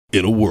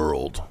In a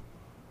world,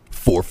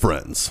 4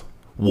 friends,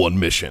 1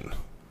 mission,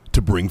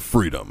 to bring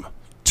freedom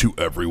to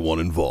everyone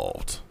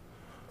involved.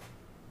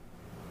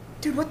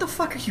 Dude, what the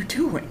fuck are you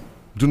doing?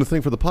 I'm doing a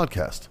thing for the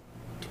podcast.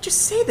 Dude,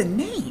 just say the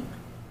name.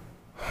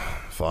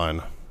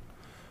 Fine.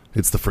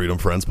 It's the Freedom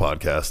Friends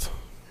Podcast.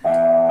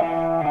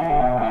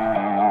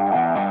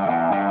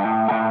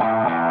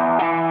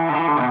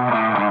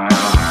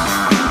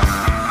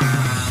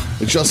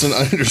 Justin,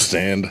 I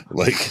understand,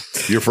 like,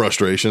 your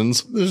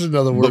frustrations. There's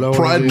another word. But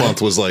Pride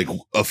Month was like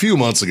a few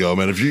months ago,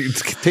 man. If you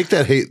take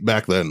that hate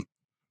back then,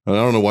 I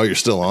don't know why you're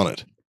still on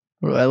it.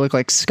 Well, I look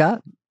like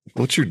Scott.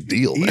 What's your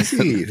deal, man?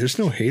 Easy. There's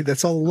no hate.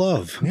 That's all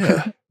love.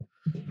 Yeah.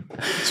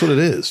 That's what it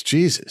is.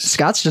 Jesus.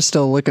 Scott's just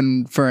still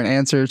looking for an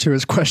answer to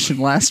his question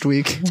last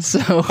week.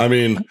 So I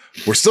mean,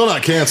 we're still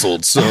not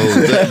canceled, so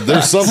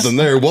there's something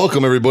there.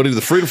 Welcome, everybody, to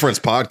the Freedom Friends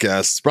Podcast.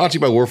 It's brought to you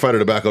by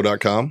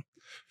warfightertobacco.com.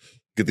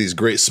 Get these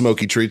great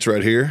smoky treats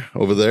right here,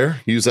 over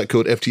there. Use that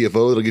code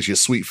FTFO. It'll get you a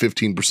sweet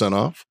 15%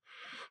 off.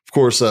 Of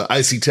course,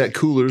 Icy Tech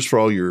coolers for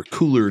all your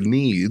cooler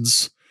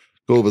needs.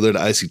 Go over there to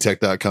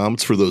icytech.com.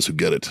 It's for those who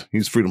get it.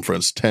 Use Freedom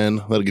Friends 10.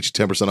 That'll get you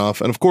 10%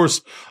 off. And of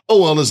course,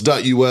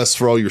 owellness.us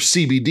for all your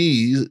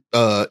CBD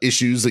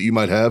issues that you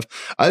might have.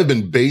 I've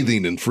been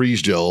bathing in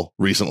freeze gel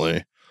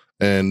recently,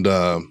 and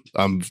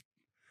I'm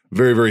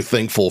very, very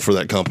thankful for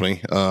that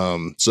company.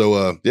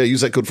 So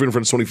use that code Freedom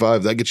Friends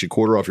 25. That gets you a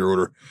quarter off your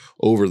order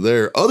over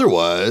there.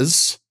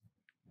 Otherwise,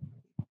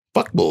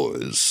 fuck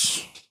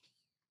boys.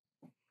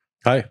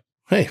 Hi.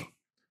 Hey.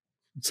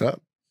 What's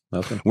up?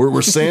 Nothing.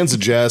 We're sans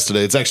of Jazz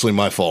today. It's actually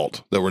my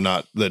fault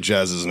that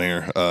Jazz isn't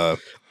here.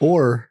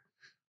 Or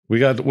we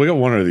got one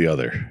or the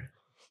other.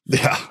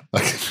 Yeah.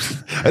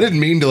 I didn't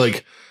mean to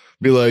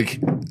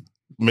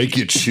make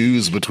you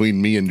choose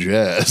between me and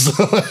Jazz.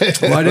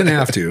 well, I didn't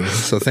have to.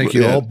 So thank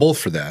you all both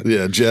for that.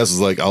 Yeah, Jazz is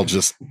like, I'll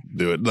just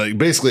do it. Like,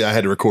 basically, I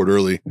had to record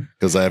early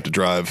because I have to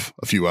drive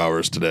a few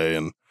hours today,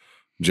 and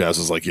Jazz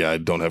is like, yeah, I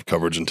don't have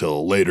coverage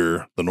until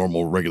later, the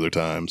normal regular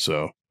time.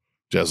 So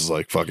Jazz is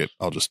like, fuck it,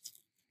 I'll just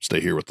stay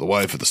here with the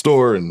wife at the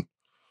store, and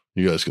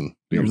you guys can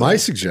do your my thing.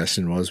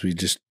 suggestion was we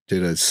just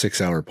did a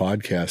 6-hour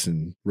podcast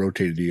and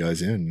rotated you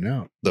guys in and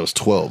out. That was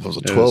 12. It was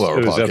a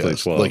 12-hour definitely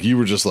podcast. 12. Like, you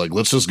were just like,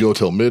 let's just go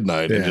till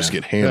midnight and Yeah. just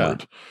get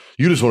hammered.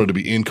 You just wanted to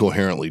be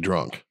incoherently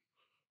drunk.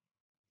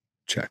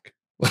 Check.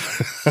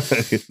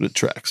 It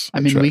tracks.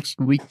 I mean, It tracks.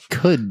 we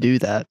could do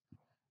that.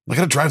 I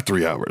gotta drive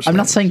 3 hours. I'm man.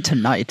 not saying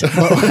tonight.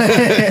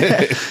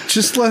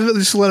 Just let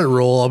it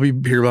roll. I'll be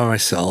here by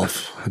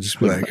myself. I'll just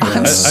be like,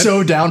 I'm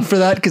so down for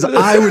that because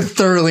I would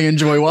thoroughly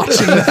enjoy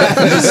watching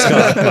that.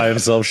 Scott by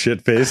himself,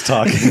 shit faced,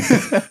 talking.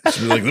 Just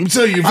be like, let me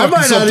tell you, I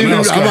might not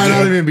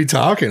else, even be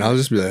talking. I'll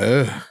just be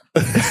like,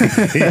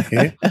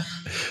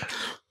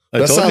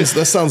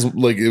 That sounds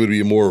like it would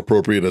be more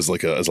appropriate as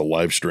a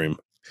live stream.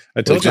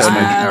 I told Like, you. just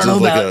I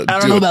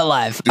don't know about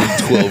live. Do a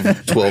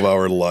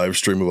 12-hour live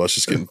stream of us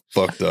just getting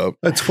fucked up.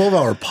 a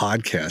 12-hour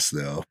podcast,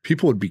 though.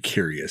 People would be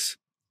curious.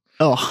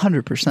 Oh,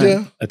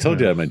 100%. I told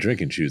you I had my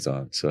drinking shoes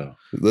on, so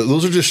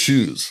Those are just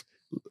shoes.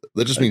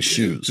 That just means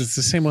shoes. it's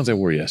the same ones I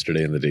wore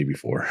yesterday and the day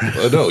before.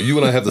 I know you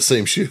and I have the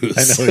same shoes.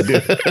 I know we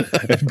do.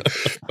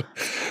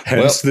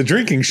 Hence the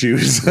drinking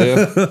shoes.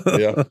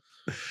 Yeah.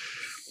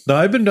 No,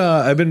 I've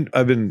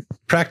been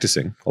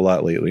practicing a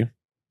lot lately.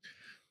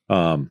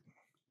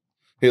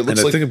 Hey, it And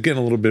looks I like think I'm getting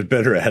a little bit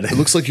better at it. it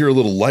looks like you're a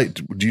little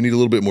light. Do you need a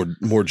little bit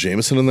more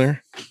Jameson in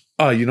there?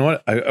 Oh, you know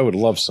what? I would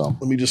love some.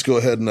 Let me just go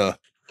ahead and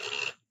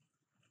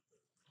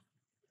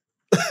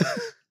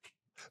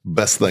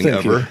best thing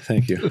Thank ever. you.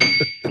 Thank you.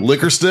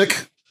 Liquor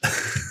stick.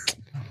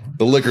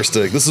 The liquor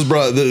stick. This is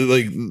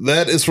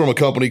that is from a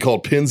company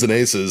called Pins and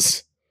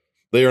Aces.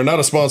 They are not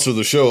a sponsor of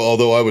the show,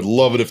 although I would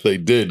love it if they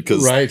did,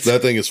 because Right.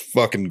 that thing is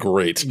fucking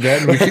great.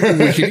 Then we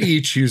can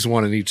each use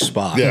one in each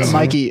spot. Yeah.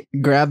 Mikey,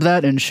 grab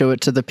that and show it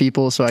to the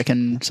people so they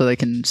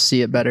can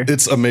see it better.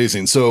 It's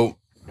amazing. So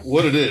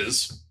what it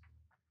is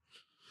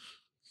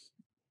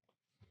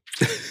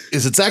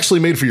it's actually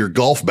made for your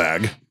golf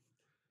bag,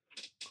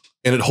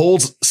 and it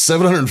holds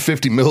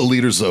 750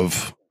 milliliters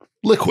of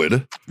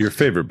liquid Your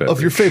favorite beverage.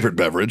 of your favorite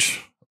beverage,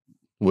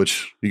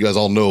 which you guys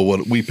all know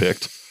what we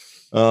picked.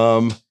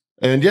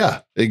 And yeah,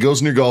 it goes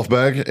in your golf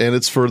bag, and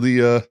it's for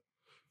the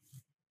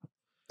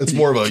it's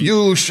more of a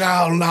 "you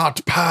shall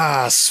not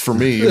pass" for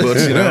me, but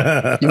you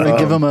know. You want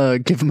to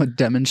give them a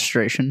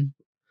demonstration?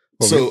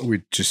 Well, So-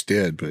 we just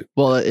did, but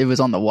Well, it was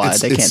on the wide.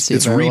 They can't see it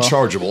it's very well.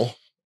 rechargeable,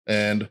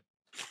 and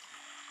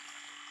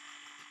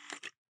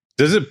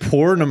Does it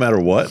pour no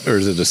matter what, or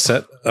is it a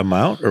set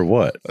amount, or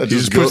what? You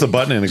just push the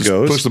button and it just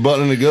goes. Push the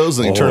button and it goes,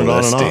 and you Oh, turn it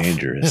on that's and off.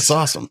 dangerous. It's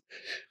awesome.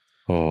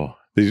 Oh,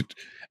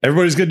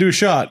 everybody's gonna do a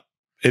shot.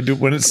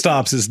 When it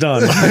stops, it's done.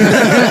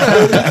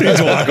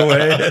 Please walk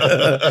away.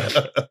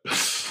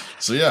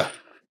 So yeah,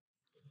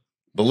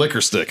 the liquor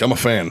stick. I'm a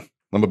fan.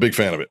 I'm a big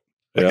fan of it.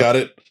 Yeah.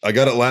 I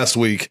got it last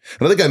week,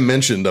 and I think I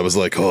mentioned I was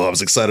like, I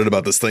was excited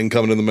about this thing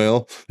coming in the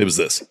mail. It was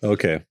this.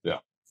 Okay. Yeah.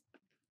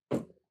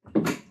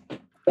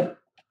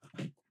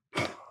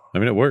 I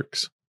mean, it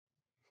works.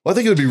 Well, I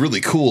think it would be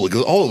really cool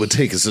because all it would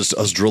take is just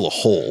us drill a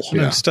hole.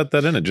 Yeah, stuff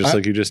that in it just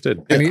like you just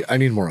did. I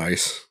need more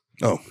ice.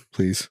 Oh,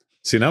 please.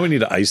 See, now we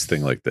need an ice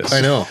thing like this.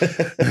 I know.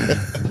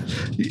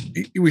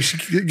 We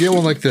should get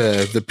one like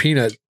the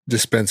peanut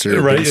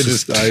dispenser. Right? It's It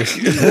just ice.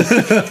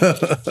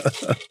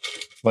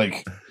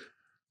 like,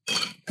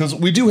 because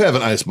we do have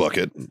an ice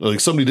bucket. Like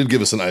somebody did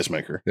give us an ice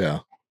maker, Yeah.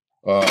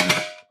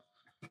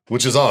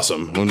 which is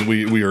awesome. When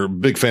we are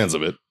big fans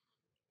of it.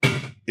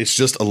 It's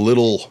just a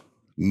little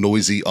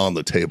noisy on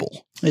the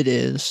table. It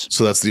is.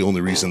 So that's the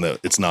only reason that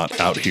it's not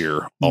out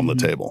here on the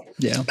table.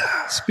 Yeah.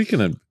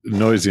 Speaking of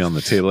noisy on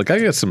the table, like I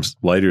got some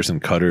lighters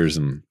and cutters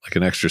and like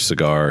an extra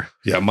cigar.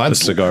 Yeah, A mine's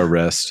cigar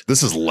rest.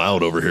 This is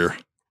loud over here.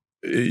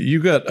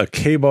 You got a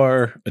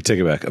K-bar, I take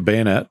it back, a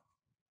bayonet,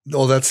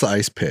 Oh, that's the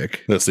ice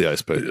pick. That's the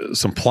ice pick.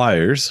 some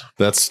pliers,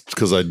 That's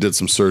because I did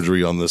some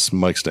surgery on this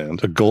mic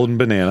stand. a golden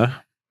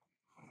banana.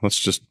 That's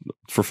just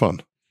for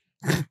fun.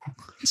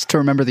 It's to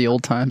remember the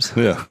old times.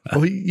 Yeah.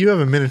 Oh, you have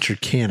a miniature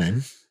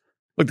cannon.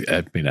 Look,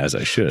 I mean, as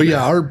I should. But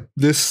yeah,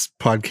 this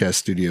podcast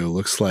studio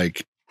looks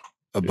like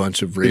a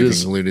bunch of raving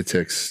is.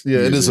 lunatics. Yeah,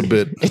 it is a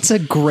bit. It's a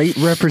great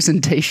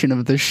representation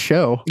of this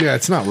show. Yeah,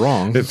 it's not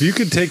wrong. If you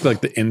could take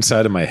like the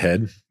inside of my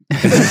head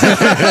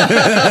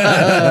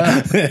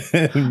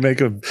and make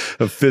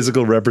a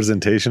physical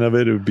representation of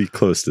it, it would be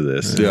close to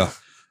this. Yeah.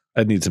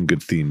 I'd need some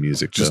good theme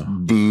music, Just though.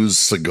 booze,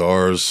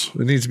 cigars.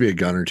 There needs to be a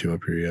gun or two up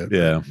here yet.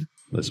 Yeah.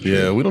 That's true.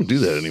 Yeah, we don't do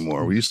that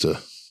anymore. We used to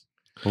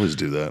always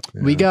do that.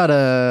 We got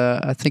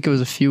I think it was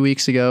a few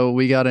weeks ago,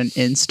 we got an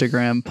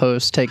Instagram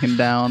post taken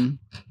down.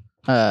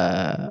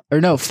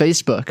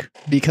 Facebook,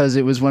 because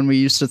it was when we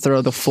used to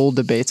throw the full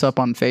debates up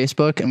on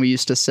Facebook and we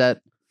used to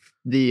set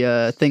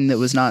the thing that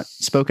was not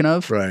spoken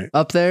of Right.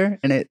 up there,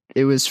 and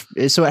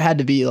so it had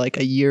to be like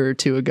a year or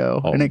two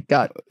ago, and it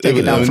got It taken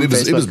was, down from it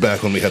Facebook. was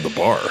back when we had the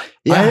bar.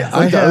 Yeah, I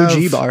like the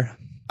OG have- bar.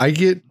 I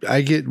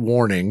get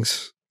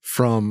warnings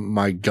from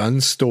my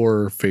gun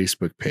store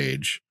Facebook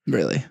page.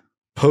 Really?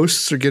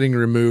 Posts are getting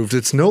removed.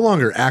 It's no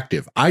longer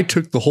active. I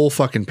took the whole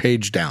fucking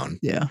page down.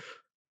 Yeah.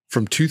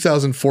 From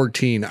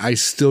 2014, I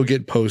still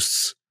get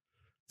posts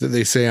that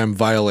they say I'm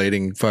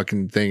violating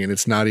fucking thing, and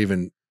it's not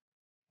even.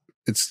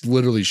 It's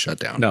literally shut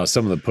down. No,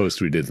 some of the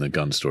posts we did in the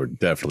gun store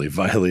definitely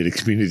violated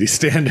community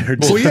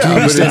standards. Well, yeah,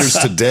 Community but standards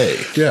it's- today.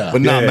 Yeah.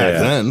 But not Yeah, back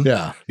yeah. then.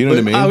 Yeah. You know what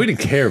I mean? Oh, we didn't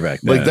care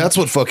back then. Like that's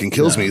what fucking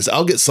kills me is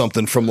I'll get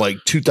something from like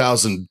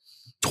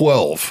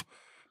 2012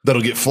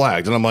 that'll get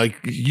flagged. And I'm like,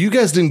 you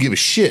guys didn't give a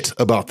shit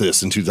about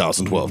this in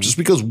 2012 just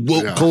because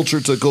woke Yeah.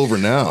 culture took over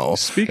now.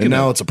 Speaking and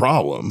now of- it's a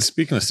problem.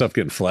 Speaking of stuff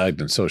getting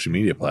flagged on social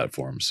media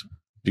platforms,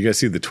 do you guys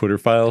see the Twitter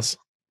files?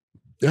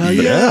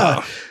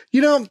 Yeah.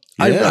 You know,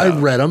 I Yeah.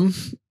 read them,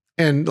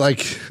 and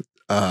like,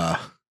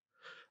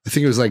 I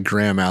think it was like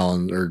Graham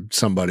Allen or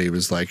somebody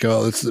was like,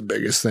 "Oh, it's the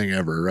biggest thing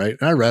ever," right?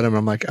 And I read them.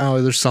 I'm like,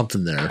 "Oh, there's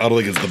something there." I don't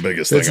think it's the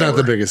biggest thing. It's not ever.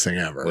 the biggest thing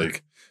ever.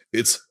 Like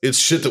it's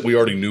shit that we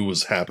already knew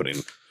was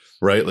happening.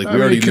 Right? Like I we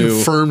mean, already it knew.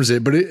 confirms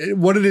it, but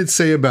what did it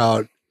say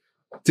about?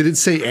 Did it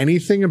say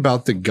anything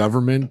about the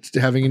government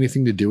having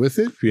anything to do with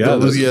it? Yeah,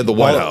 the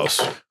White House.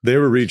 They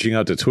were reaching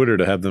out to Twitter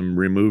to have them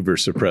remove or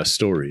suppress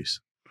stories.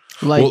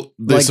 Like, Well,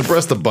 they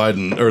suppressed the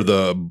Biden or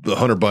the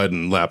Hunter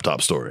Biden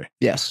laptop story.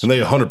 yes. And they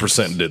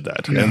 100% did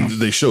that. And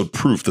they showed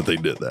proof that they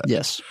did that.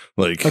 Yes.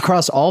 Like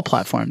Across all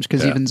platforms,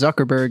 because Yeah. even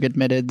Zuckerberg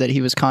admitted that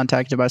he was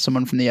contacted by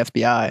someone from the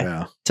FBI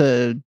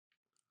Yeah.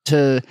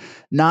 to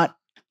not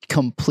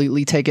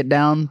completely take it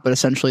down, but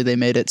essentially they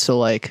made it so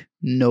like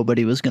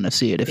nobody was going to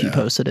see it if you Yeah.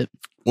 posted it.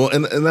 well,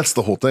 and that's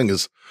the whole thing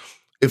is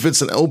if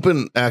it's an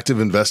open, active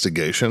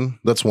investigation,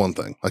 that's one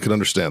thing. I could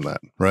understand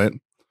that, right?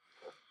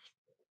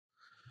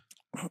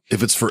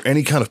 If it's for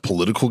any kind of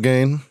political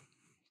gain,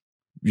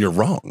 you're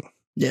wrong.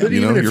 Yeah. But You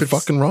know, even if you're it's-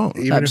 fucking wrong.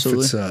 Even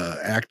Absolutely. if it's an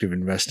active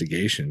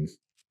investigation,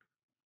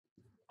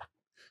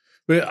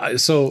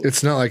 But so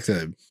it's not like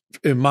the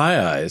in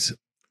my eyes,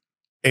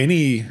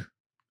 any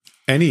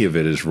of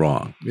it is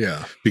wrong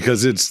yeah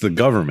because it's the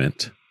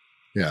government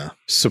yeah.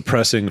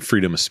 suppressing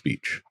freedom of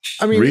speech,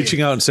 I mean,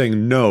 reaching out and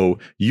saying, no,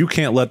 you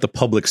can't let the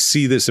public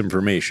see this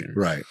information.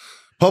 right.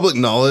 Public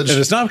knowledge. And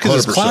it's not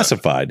because 100%. it's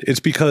classified.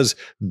 It's because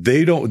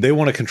they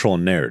want to control a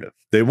narrative.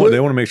 They want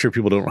to make sure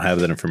people don't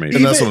have that information.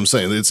 And that's what I'm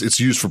saying. It's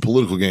used for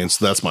political gain.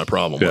 So that's my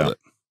problem Yeah. with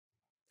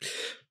it.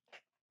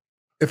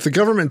 If the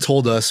government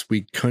told us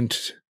we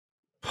couldn't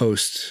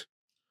post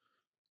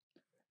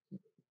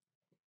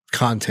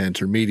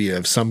content or media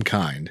of some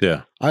kind,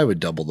 Yeah, I would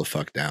double the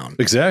fuck down.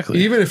 exactly.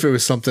 Even if it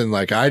was something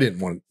like I didn't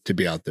want to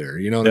be out there.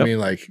 You know what I Yep. mean?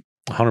 Like,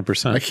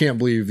 100%. I can't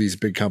believe these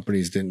big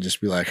companies didn't just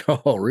be like,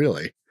 oh,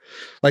 really?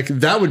 Like,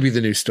 that would be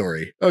the new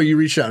story. Oh, you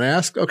reached out and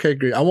asked? Okay,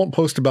 great. I won't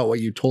post about what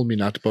you told me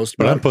not to post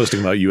But about. I'm posting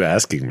about you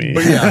asking me.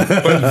 But yeah,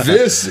 but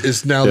this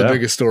is now the Yeah.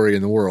 biggest story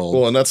in the world.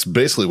 Well, and that's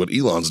basically what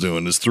Elon's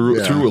doing is through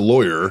Yeah. a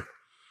lawyer.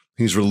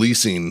 He's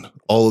releasing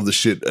all of the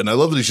shit. And I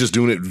love that he's just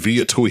doing it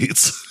via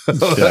tweets.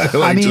 Yeah.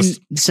 Like, I mean, just-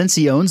 since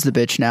he owns the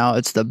bitch now,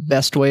 it's the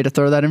best way to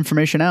throw that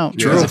information out.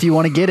 True. Because if you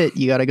want to get it,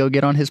 you got to go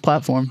get on his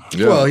platform.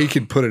 yeah. Well, he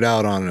could put it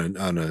out on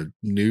a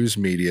news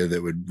media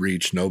that would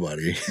reach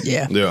nobody.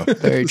 Yeah. yeah.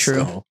 Very true.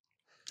 So,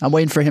 I'm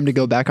waiting for him to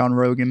go back on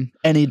Rogan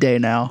any day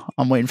now.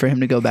 I'm waiting for him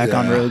to go back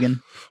on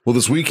Rogan. Well,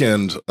 this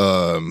weekend,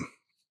 I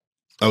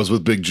was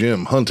with Big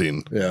Jim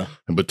hunting. Yeah.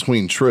 And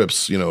between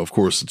trips, of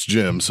course it's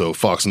Jim. So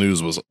Fox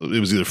News was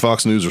either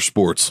Fox News or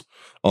sports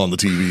on the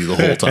TV the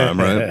whole time.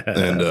 Right.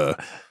 And,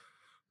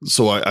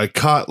 so I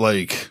caught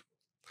I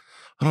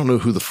don't know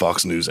who the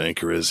Fox News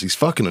anchor is. He's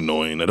fucking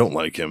annoying. I don't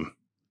like him.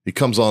 He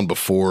comes on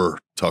before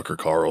Tucker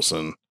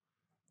Carlson.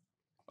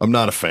 I'm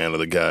not a fan of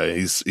the guy.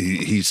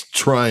 He's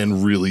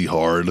trying really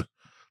hard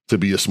to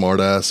be a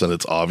smartass, and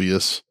it's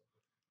obvious.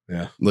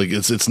 Yeah.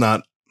 It's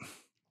not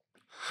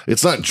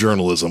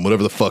journalism.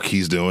 Whatever the fuck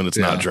he's doing, it's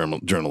not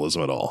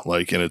journalism at all.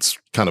 And it's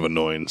kind of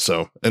annoying.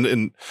 So,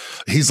 and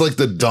he's like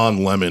the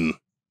Don Lemon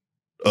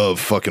of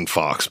fucking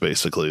Fox,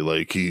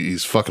 basically.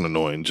 He's fucking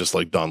annoying, just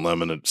like Don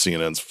Lemon at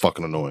CNN's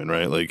fucking annoying,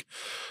 right?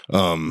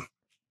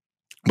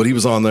 But he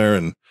was on there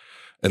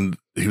and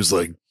he was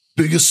like,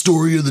 biggest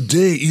story of the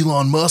day,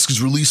 Elon Musk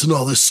is releasing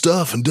all this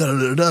stuff and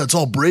it's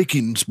all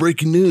breaking. It's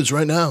breaking news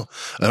right now.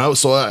 And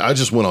I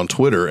just went on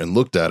Twitter and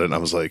looked at it and I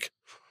was like,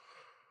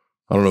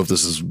 I don't know if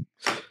this is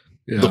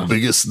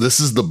this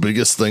is the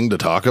biggest thing to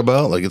talk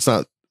about. It's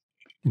not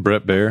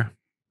Brett Baer.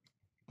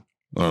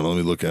 I don't know. Let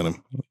me look at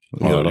him.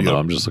 I don't know.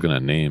 I'm just looking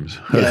at names.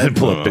 Yeah,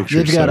 pull up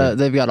pictures.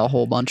 They've got a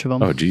whole bunch of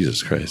them. Oh,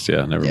 Jesus Christ.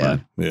 Yeah. Never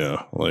mind.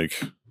 Yeah.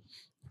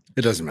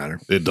 It doesn't matter.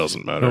 It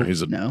doesn't matter.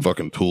 He's a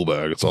fucking tool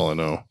bag. That's all I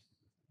know.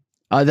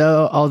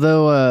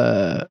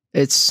 Although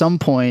at some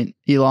point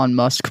Elon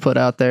Musk put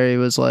out there, he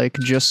was like,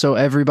 just so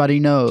everybody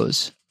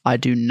knows, I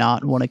do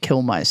not want to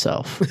kill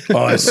myself.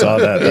 Oh, I saw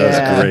that. That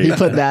was great. He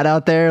put that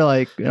out there,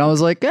 and I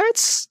was like,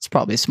 it's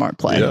probably a smart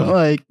play.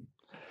 Yeah.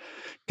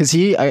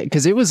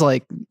 Because it was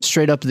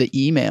straight up the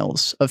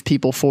emails of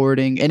people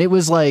forwarding, and it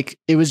was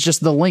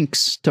just the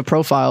links to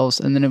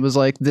profiles, and then it was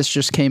this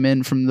just came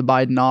in from the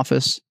Biden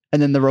office.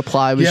 And then the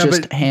reply was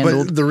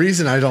handled. But the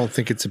reason I don't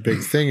think it's a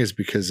big thing is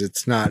because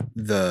it's not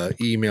the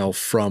email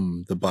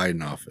from the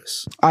Biden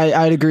office.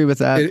 I'd agree with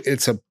that.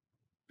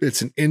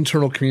 It's an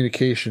internal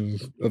communication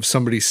of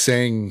somebody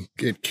saying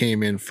it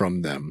came in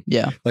from them.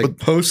 Yeah.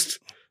 Post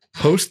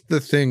the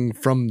thing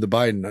from the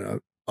Biden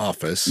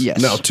office. Yes.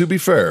 Now, to be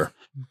fair,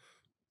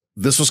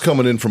 this was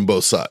coming in from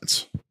both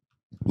sides.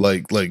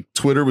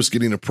 Twitter was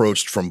getting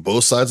approached from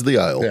both sides of the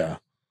aisle,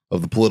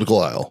 of the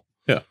political aisle,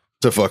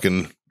 to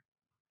fucking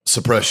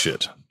suppress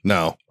shit.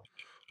 Now,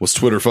 was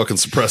Twitter fucking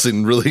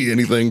suppressing really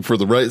anything for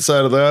the right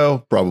side of the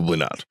aisle? Probably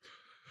not.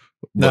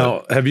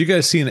 Now, have you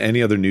guys seen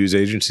any other news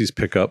agencies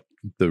pick up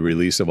the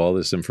release of all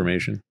this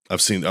information?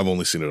 I've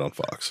only seen it on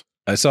Fox.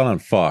 I saw it on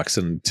Fox,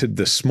 and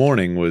this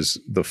morning was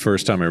the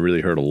first time I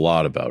really heard a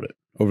lot about it.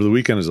 Over the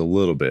weekend is a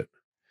little bit,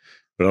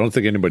 but I don't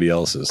think anybody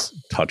else is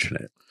touching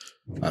it.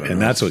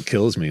 And that's what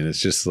kills me. And it's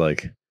just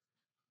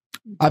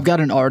I've got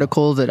an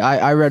article that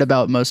I read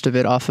about most of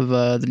it off of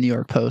the New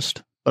York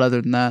Post. But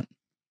other than that,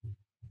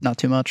 not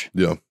too much.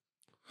 Yeah.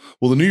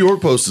 Well, the New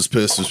York Post is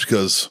pissed just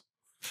because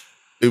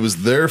it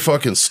was their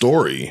fucking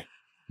story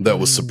that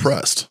was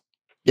suppressed.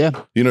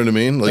 Yeah. You know what I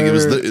mean? It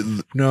was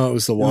it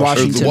was the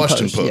Washington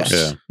Post.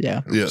 Yes.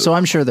 Yeah. So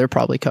I'm sure they're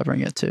probably covering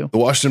it too. The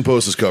Washington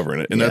Post is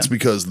covering it. And that's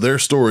because their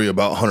story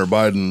about Hunter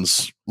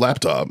Biden's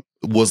laptop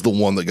was the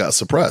one that got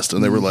suppressed.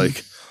 And they were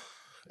like,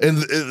 and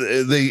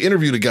they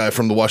interviewed a guy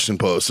from the Washington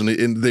Post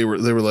and they were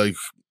like,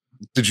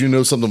 did you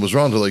know something was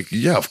wrong? They're like,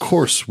 yeah, of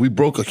course. We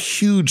broke a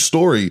huge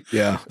story.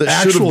 Yeah.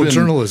 That actual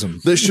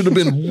journalism. That should have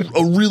been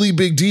a really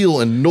big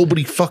deal and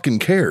nobody fucking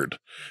cared.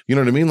 You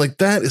know what I mean?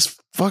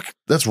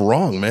 That's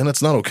wrong, man.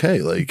 That's not okay.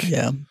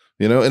 And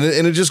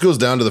it just goes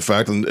down to the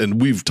fact,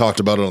 and we've talked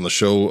about it on the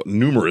show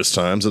numerous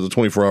times, that the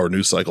 24-hour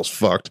news cycle's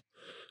fucked.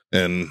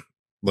 And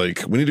we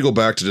need to go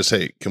back to just,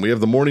 hey, can we have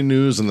the morning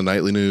news and the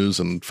nightly news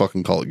and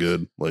fucking call it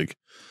good?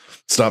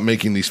 Stop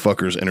making these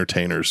fuckers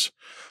entertainers.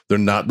 They're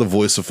not the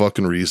voice of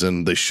fucking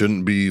reason. They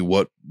shouldn't be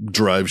what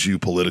drives you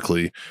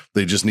politically.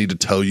 They just need to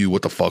tell you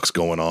what the fuck's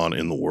going on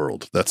in the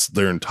world. That's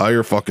their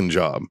entire fucking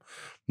job.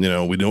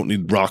 We don't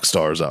need rock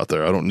stars out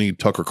there. I don't need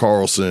Tucker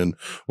Carlson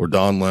or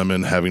Don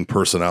Lemon having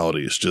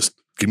personalities. Just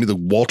give me the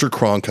Walter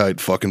Cronkite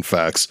fucking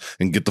facts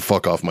and get the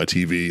fuck off my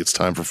TV. It's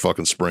time for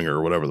fucking Springer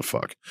or whatever the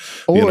fuck.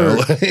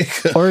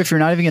 Or if you're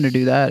not even going to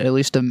do that, at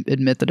least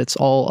admit that it's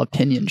all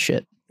opinion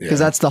shit. Because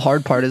that's the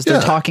hard part is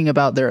they're talking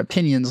about their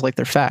opinions like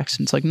they're facts.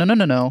 And it's like,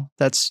 no.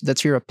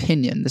 That's your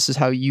opinion. This is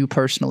how you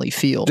personally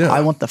feel. Yeah.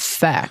 I want the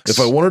facts. If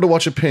I wanted to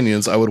watch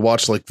opinions, I would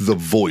watch The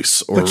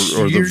Voice or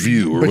The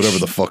View or whatever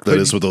the fuck that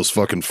is with those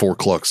fucking four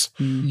clucks.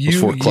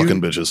 Those four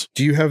clucking bitches.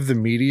 Do you have the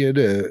media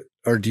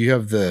or do you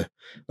have the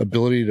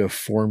ability to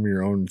form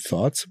your own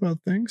thoughts about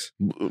things?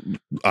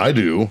 I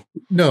do.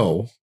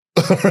 No.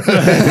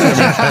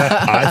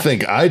 I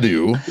think I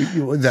do.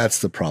 That's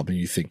the problem.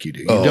 You think you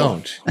do. You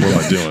don't. What am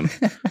I doing?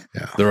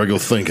 There I go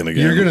thinking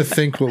again. You're going to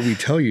think what we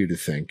tell you to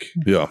think.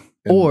 Yeah.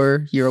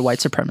 Or you're a white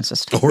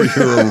supremacist. Or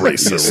you're a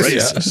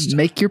racist.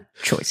 Make your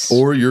choice.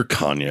 Or you're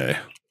Kanye.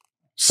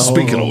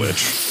 Speaking of which.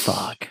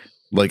 Fuck.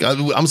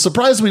 I'm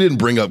surprised we didn't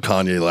bring up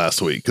Kanye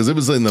last week because it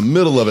was in the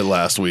middle of it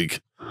last week.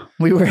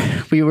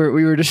 We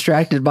were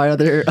distracted by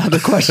other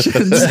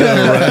questions.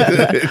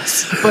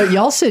 But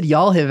y'all said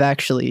y'all have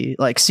actually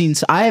like seen.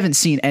 I haven't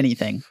seen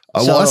anything.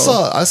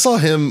 Well, I saw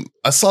him.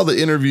 I saw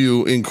the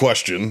interview in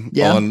question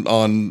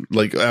on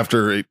like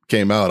after it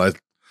came out.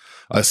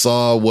 I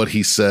saw what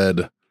he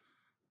said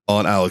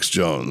on Alex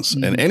Jones.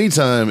 And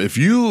anytime if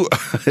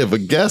a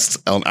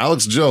guest on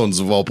Alex Jones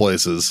of all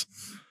places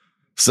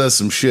says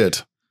some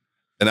shit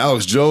and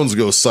Alex Jones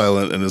goes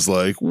silent and is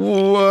like,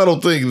 well, I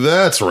don't think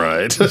that's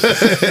right.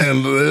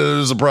 And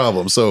there's a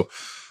problem. So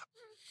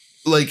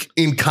like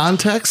in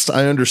context,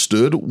 I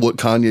understood what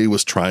Kanye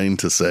was trying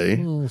to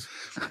say.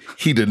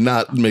 He did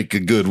not make a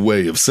good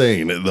way of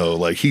saying it though.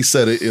 Like he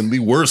said it in the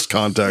worst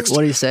context.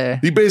 What did he say?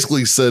 He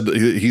basically said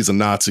he's a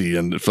Nazi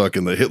and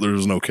fucking that Hitler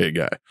is an okay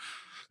guy.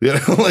 Yeah,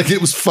 like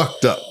it was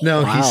fucked up.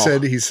 No, wow.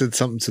 He said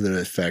something to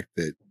the effect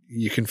that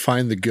you can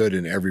find the good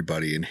in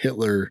everybody, and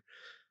Hitler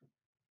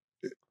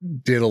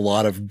did a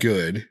lot of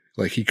good.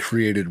 Like he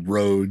created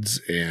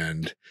roads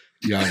and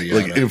yada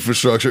yada, like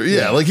infrastructure.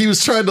 Yeah, like he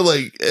was trying to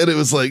like, and it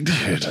was like,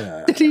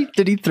 dude.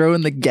 Did he throw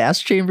in the gas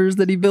chambers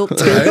that he built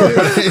too?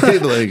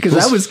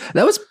 Because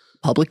that was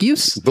public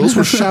use. Those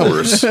were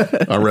showers.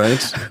 All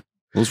right.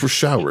 Those were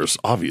showers,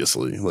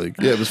 obviously. Like,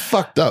 yeah, it was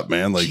fucked up,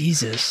 man. Like,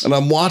 Jesus. And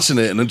I'm watching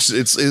it, and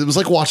it was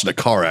like watching a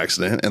car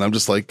accident, and I'm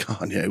just like,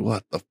 Kanye,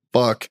 what the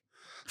fuck?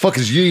 Fuck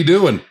is Ye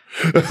doing?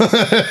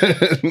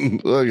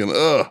 Fucking,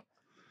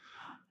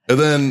 and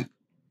then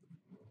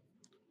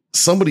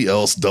somebody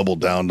else doubled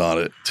down on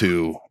it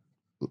too.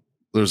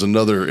 There's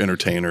another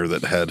entertainer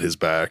that had his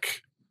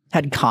back.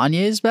 Had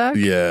Kanye's back?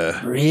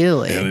 Yeah.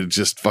 Really? And it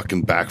just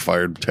fucking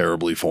backfired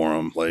terribly for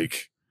him.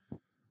 Like,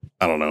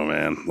 I don't know,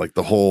 man. Like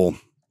the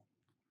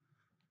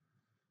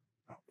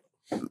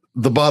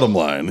bottom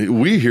line,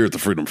 we here at the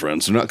Freedom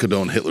Friends do not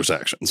condone Hitler's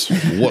actions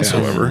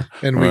whatsoever.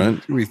 Yeah.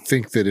 And we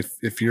think that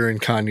if you're in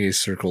Kanye's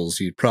circles,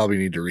 you probably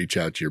need to reach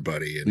out to your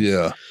buddy. And,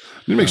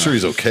 you make sure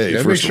he's okay.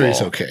 Yeah, make sure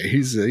he's okay.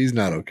 He's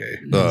not okay.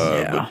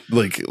 But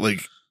like,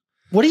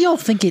 what do y'all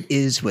think it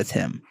is with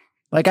him?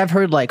 Like I've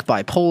heard like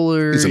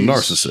bipolar. He's a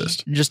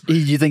narcissist.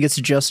 You think it's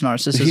just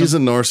narcissism? He's a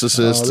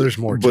narcissist. There's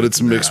more, but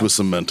it's mixed with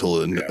some mental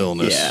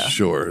illness. Yeah.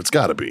 Sure, it's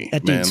got to be.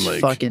 That dude's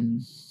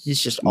fucking.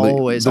 He's just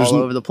always all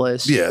over the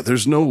place. Yeah,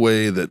 there's no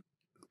way that.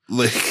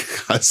 Like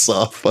I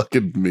saw a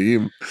fucking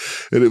meme,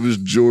 and it was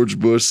George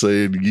Bush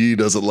saying Ye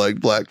doesn't like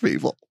black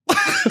people.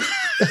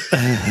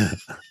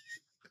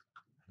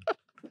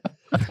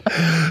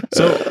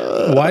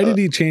 So why did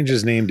he change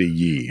his name to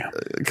Ye?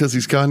 Because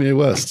he's Kanye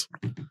West.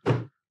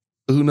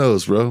 Who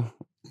knows, bro?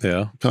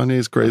 Yeah,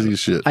 Kanye's crazy as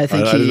shit. I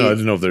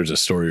didn't know if there's a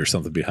story or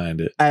something behind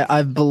it.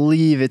 I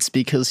believe it's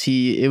because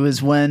it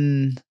was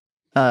when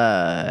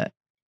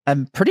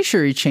I'm pretty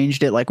sure he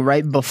changed it like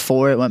right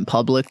before it went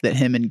public that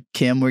him and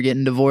Kim were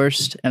getting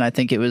divorced, and I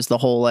think it was the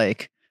whole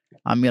like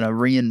I'm gonna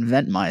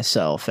reinvent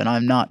myself and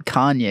I'm not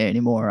Kanye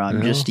anymore.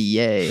 I'm just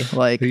Ye.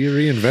 Like he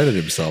reinvented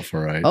himself,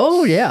 all right.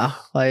 Oh yeah,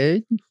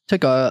 like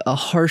took a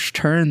harsh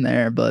turn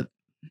there, but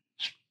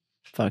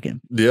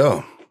fucking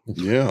yeah.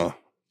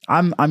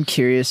 I'm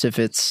curious if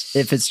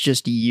it's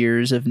just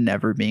years of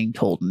never being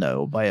told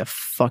no by a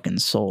fucking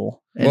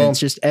soul, and it's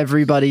just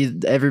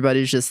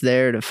everybody's just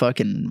there to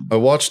fucking. I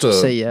watched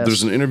say yes.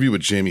 There's an interview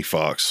with Jamie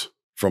Foxx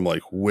from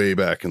like way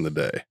back in the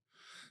day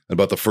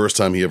about the first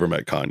time he ever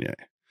met Kanye,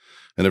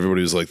 and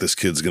everybody was like, "This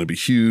kid's gonna be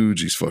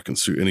huge. He's fucking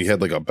and he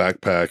had like a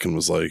backpack and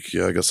was like,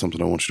 "Yeah, I got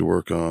something I want you to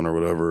work on or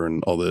whatever,"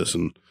 and all this.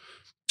 And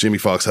Jamie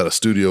Foxx had a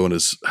studio in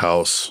his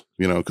house,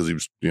 because he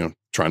was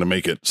trying to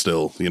make it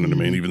still, you know what I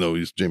mean? Even though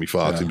he's Jamie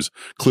Foxx, he was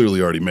clearly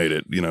already made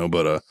it,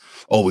 but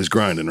always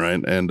grinding,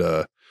 right? And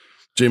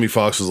Jamie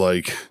Foxx was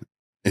like,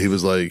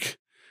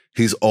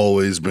 he's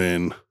always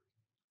been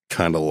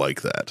kind of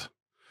like that.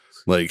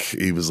 Like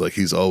he was like,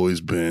 he's always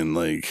been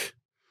like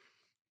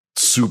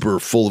super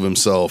full of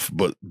himself,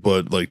 but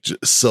like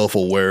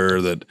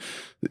self-aware that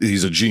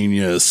he's a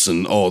genius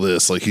and all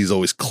this. Like he's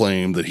always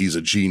claimed that he's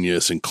a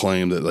genius and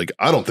claimed that like,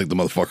 I don't think the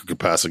motherfucker could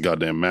pass a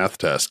goddamn math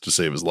test to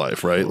save his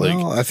life. Right.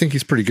 Well, like, I think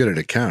he's pretty good at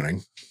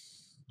accounting.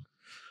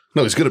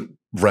 No, he's good at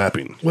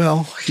rapping.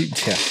 Well,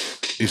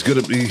 he's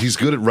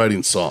good at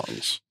writing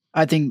songs.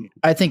 I think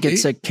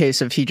it's a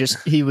case of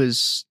he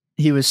was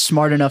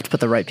smart enough to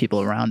put the right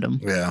people around him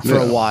for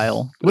a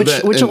while,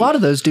 which a lot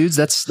of those dudes,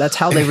 that's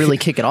how they really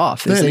kick it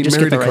off. Is they just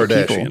get the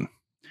right people.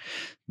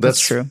 That's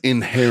true.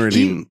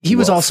 Inheriting. He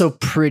was also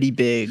pretty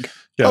big.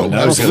 Yeah,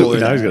 now he's going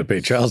to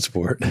pay child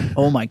support.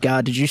 Oh my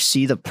God! Did you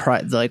see the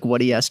like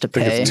what he has to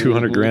pay? I think it's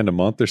 $200,000 a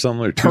month or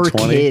something, or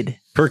 $220,000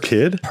 per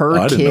kid.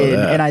 Per kid,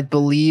 and I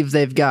believe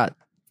they've got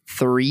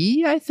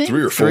 3. I think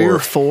 3 or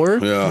 4.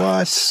 Yeah.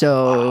 What?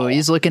 So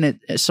he's looking at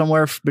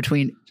somewhere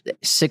between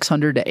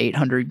 $600,000 to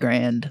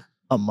 $800,000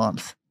 a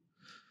month,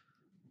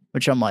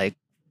 which I'm like,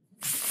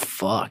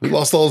 fuck. He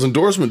lost all his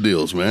endorsement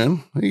deals,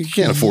 man. He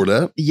can't afford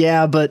that.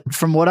 Yeah, but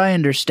from what I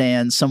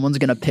understand, someone's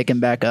going to pick him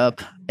back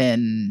up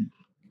and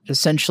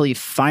essentially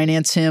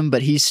finance him,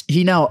 but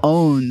he now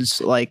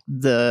owns like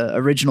the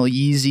original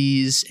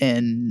Yeezys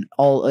and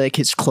all like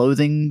his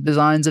clothing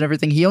designs and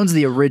everything. He owns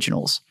the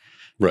originals.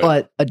 Right.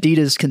 But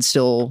Adidas can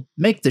still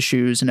make the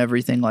shoes and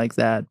everything like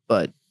that.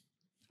 But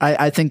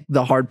I think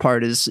the hard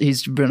part is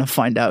he's going to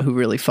find out who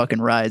really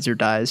fucking rides or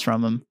dies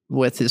from him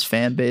with his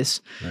fan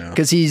base.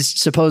 Because he's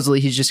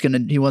just going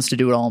to, he wants to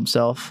do it all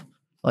himself.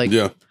 Like,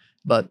 yeah.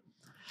 But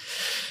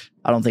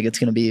I don't think it's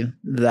going to be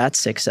that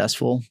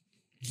successful.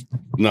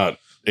 Not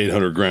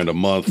 $800,000 a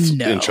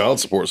month in child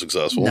support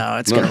successful. No,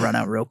 it's going to run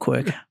out real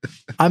quick.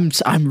 I'm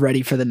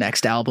ready for the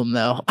next album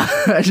though.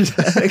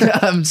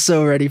 I'm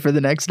so ready for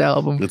the next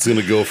album. It's going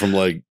to go from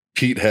like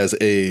Pete has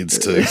AIDS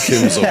to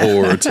Kim's a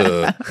whore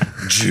to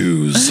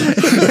Jews.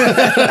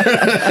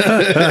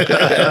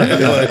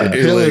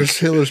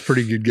 Hitler's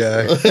pretty good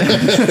guy.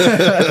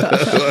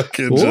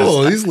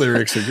 Whoa, these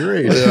lyrics are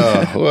great.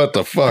 Yeah, what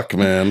the fuck,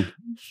 man?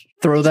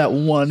 Throw that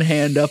one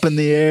hand up in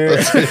the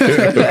air.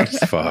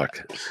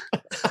 Fuck.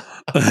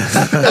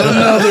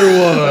 Another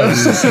one.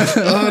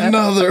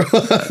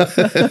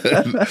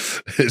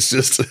 It's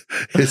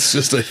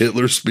just a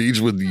Hitler speech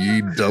with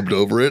Yee dubbed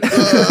over it.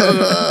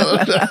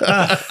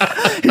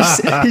 He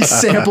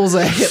samples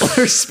a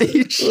Hitler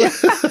speech.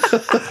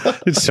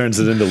 It turns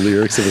it into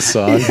lyrics of a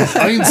song.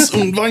 Eins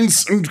und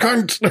Weins und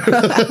Kant.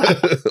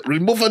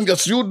 Removen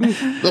das Juden,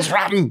 das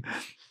Ratten.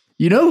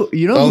 You know.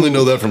 I only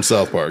know that from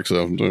South Park.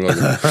 So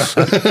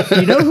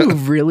you know who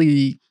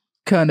really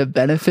kind of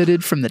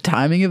benefited from the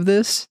timing of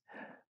this?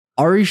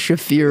 Ari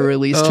Shaffir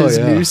released his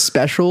new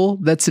special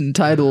that's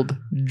entitled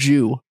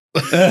Jew.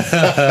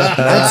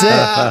 That's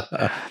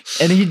it.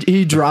 And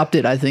he dropped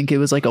it. I think it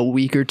was like a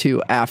week or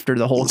two after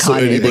the whole Kanye So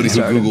anybody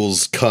thing who started.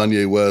 Googles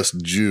Kanye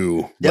West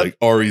Jew, like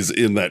Ari's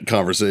in that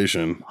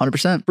conversation.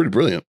 100%. Pretty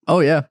brilliant. Oh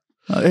yeah.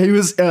 He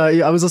was.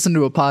 I was listening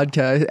to a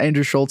podcast,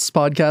 Andrew Schultz's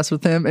podcast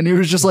with him, and he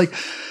was just like,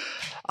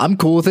 "I'm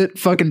cool with it.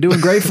 Fucking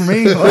doing great for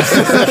me."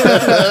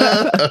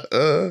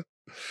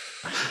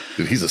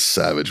 Dude, he's a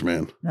savage,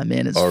 man. That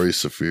man is. Ari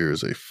Shaffir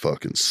is a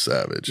fucking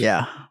savage.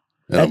 Yeah.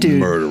 And That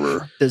dude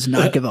murderer. does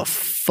not give a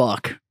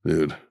fuck.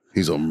 Dude,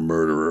 he's a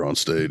murderer on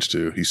stage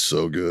too. He's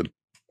so good.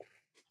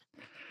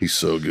 He's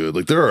so good.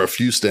 Like there are a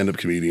few stand-up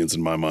comedians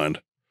in my mind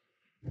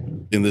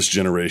in this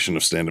generation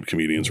of stand-up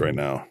comedians right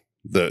now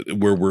that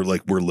where we're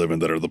living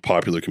that are the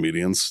popular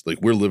comedians.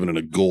 Like we're living in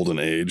a golden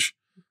age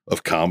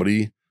of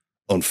comedy.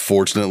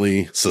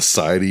 Unfortunately,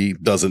 society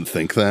doesn't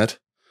think that.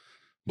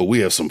 But we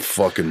have some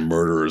fucking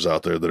murderers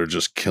out there that are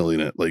just killing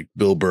it. Like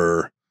Bill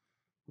Burr,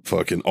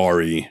 fucking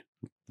Ari,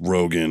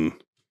 Rogan,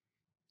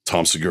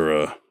 Tom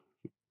Segura.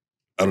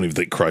 I don't even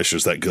think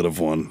Kreischer's that good of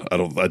one. I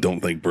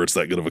don't think Bert's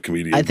that good of a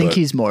comedian. I think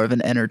he's more of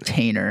an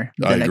entertainer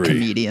than a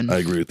comedian. I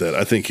agree with that.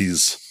 I think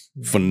he's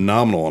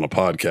phenomenal on a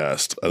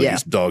podcast. I think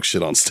he's dog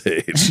shit on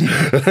stage.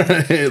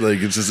 Like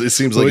it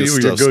seems like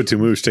your go-to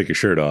move is take your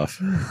shirt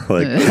off.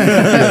 Like,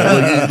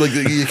 like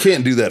you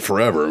can't do that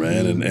forever,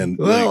 man. And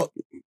well.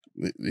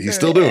 He's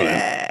still doing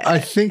it. I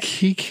think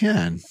he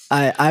can.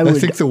 I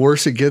think the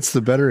worse it gets, the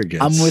better it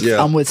gets. I'm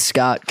with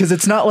Scott because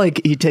it's not like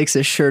he takes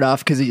his shirt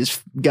off because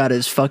he's got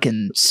his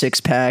fucking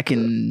 6-pack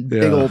and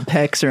big old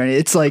pecs or anything.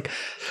 It's like,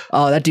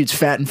 oh, that dude's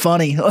fat and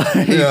funny.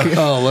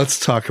 Oh,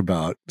 let's talk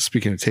about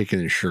speaking of taking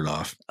his shirt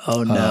off.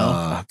 Oh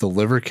no, the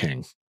Liver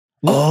King.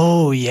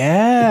 Oh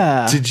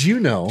yeah. Did you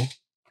know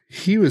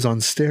he was on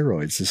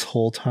steroids this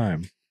whole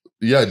time?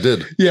 Yeah, I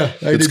did. Yeah,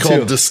 it's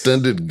called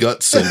distended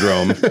gut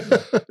syndrome.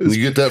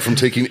 You get that from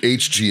taking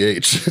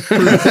HGH.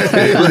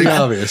 Pretty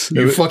obvious.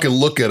 You fucking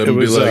look at him and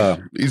be like,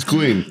 he's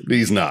clean.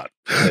 He's not.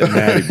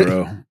 Natty,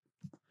 bro.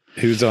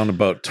 He was on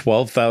about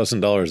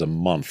 $12,000 a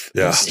month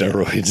on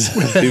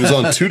steroids. He was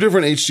on 2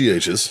 different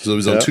HGHs. So he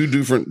was on two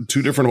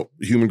different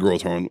human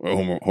growth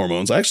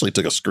hormones. I actually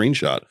took a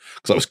screenshot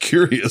because I was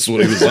curious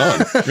what he was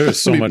on.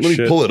 There's so much shit.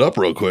 Let me pull it up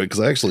real quick because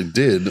I actually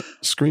did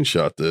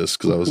screenshot this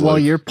because I was While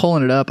you're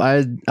pulling it up,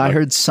 I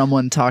heard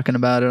someone talking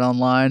about it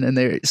online,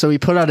 and so he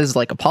put out his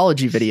like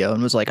apology video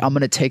and was like, "I'm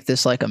gonna take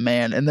this like a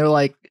man," and they're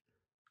like,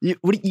 You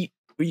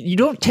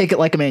don't take it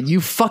like a man. You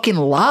fucking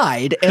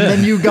lied, and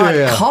then you got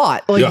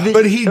caught. Like,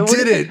 but he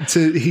did it.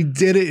 He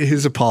did it.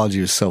 His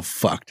apology was so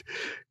fucked.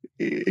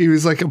 He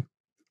was like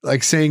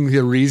saying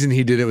the reason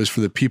he did it was for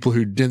the people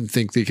who didn't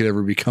think they could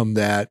ever become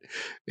that.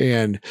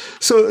 And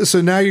so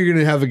now you're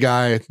gonna have a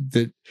guy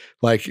that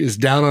like is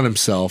down on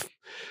himself.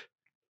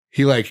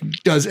 He like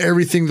does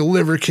everything the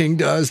Liver King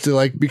does to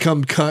like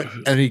become cut,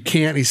 and he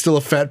can't. He's still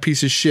a fat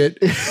piece of shit.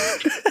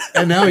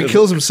 And now he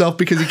kills himself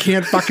because he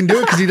can't fucking do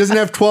it because he doesn't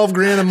have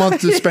 $12,000 a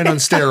month to spend on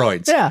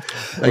steroids. Yeah.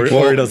 Or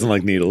he doesn't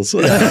like needles. So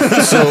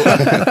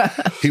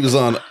he was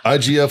on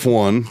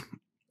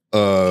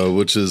IGF-1,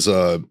 which is,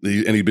 and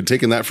he'd been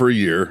taking that for a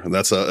year. And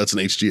that's an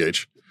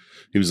HGH.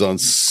 He was on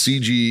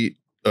CJC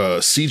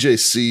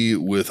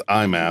with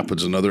IMAP,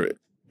 which is another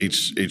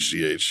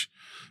HGH.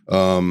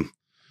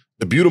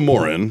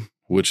 Ibutamorin,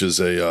 which is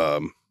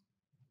it's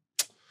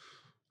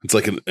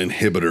like an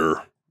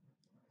inhibitor.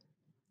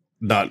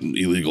 Not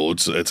illegal.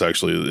 It's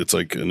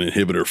like an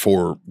inhibitor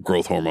for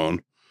growth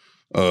hormone.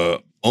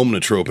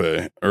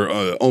 Omnitrope,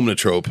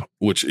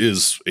 which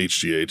is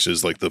HGH,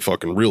 is like the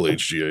fucking real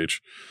HGH.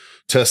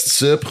 Test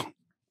SIP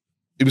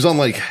He was on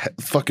like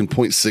fucking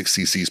 0.6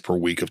 cc's per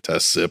week of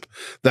test sip.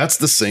 That's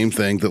the same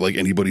thing that like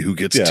anybody who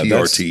gets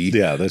TRT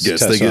that's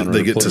gets. They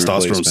get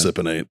testosterone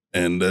cypinate,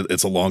 and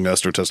it's a long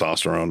ester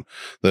testosterone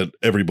that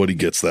everybody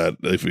gets that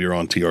if you're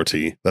on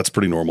TRT. That's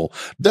pretty normal.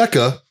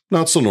 Deca,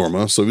 not so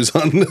normal. So he's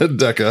on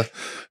Deca,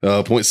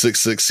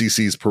 0.66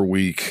 cc's per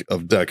week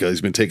of Deca.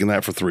 He's been taking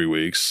that for 3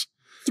 weeks.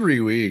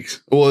 3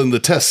 weeks. Well, in the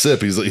test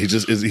sip,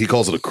 he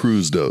calls it a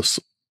cruise dose.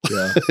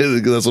 Yeah,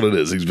 that's what it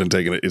is. He's been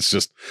taking it. It's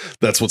just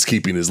that's what's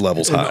keeping his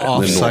levels high.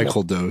 Off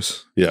cycle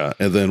dose. Yeah,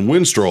 and then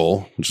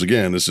Winstrol, which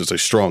again is just a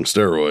strong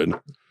steroid,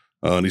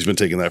 and he's been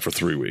taking that for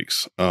 3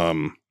 weeks.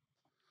 So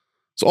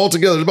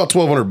altogether, it's about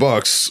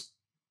 $1,200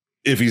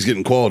 if he's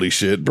getting quality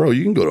shit, bro.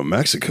 You can go to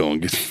Mexico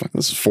and get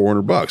this is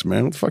 $400,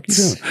 man. What the fuck are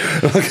you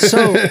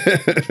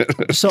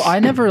doing? So I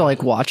never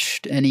like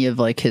watched any of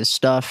like his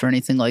stuff or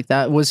anything like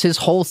that. Was his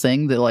whole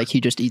thing that like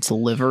he just eats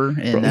liver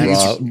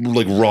and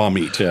like raw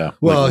meat? Yeah,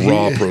 well, like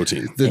raw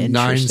protein. The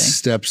 9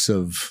 steps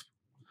of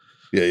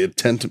he had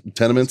 10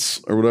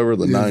 tenements or whatever.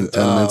 The 9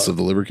 tenements of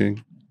the Liver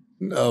King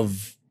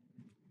of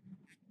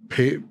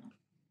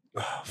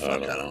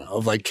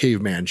of like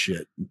caveman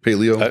shit.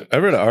 Paleo. I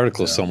read an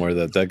article somewhere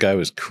that guy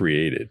was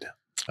created.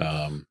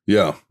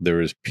 There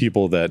was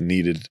people that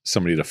needed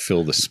somebody to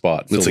fill the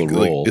spot, fill the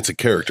role. It's a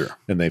character,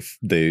 and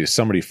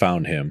somebody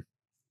found him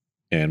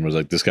and was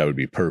like, this guy would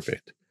be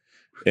perfect.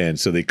 And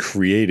so they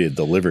created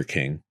the Liver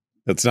King.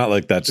 It's not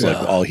like that's like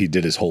all he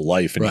did his whole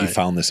life, and he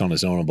found this on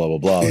his own and blah blah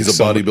blah. He's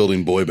like a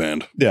bodybuilding boy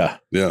band. Yeah.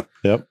 Yep.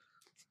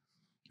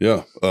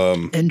 Yeah.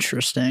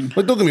 Interesting.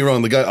 But don't get me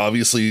wrong, the guy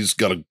obviously has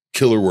got a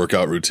killer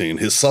workout routine.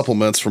 His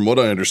supplements, from what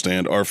I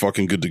understand, are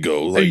fucking good to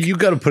go. Like, you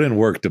got to put in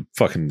work to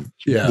fucking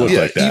look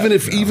like that.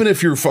 Even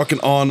if you're fucking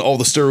on all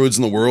the steroids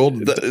in the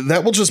world,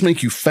 that will just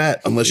make you fat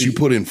unless you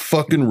put in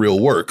fucking real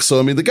work. So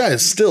I mean, the guy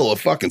is still a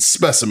fucking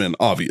specimen,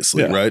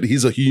 obviously, right?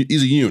 He's a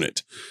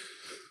unit.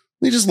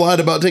 He just lied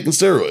about taking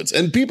steroids,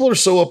 and people are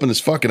so up in his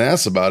fucking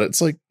ass about it.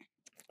 It's like,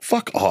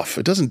 fuck off.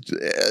 It doesn't.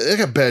 I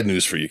got bad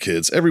news for you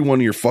kids. Every one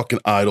of your fucking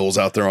idols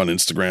out there on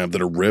Instagram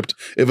that are ripped.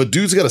 If a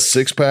dude's got a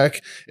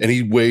 6-pack and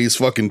he weighs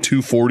fucking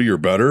 240 or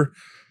better,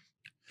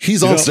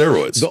 he's on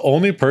steroids. The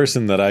only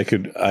person that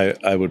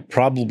I would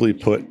probably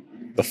put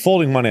the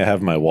folding money I have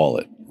in my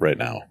wallet right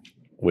now,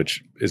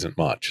 which isn't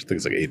much. I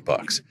think it's like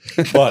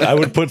 $8, but I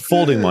would put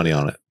folding money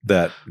on it.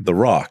 That The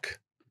Rock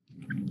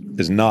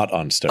is not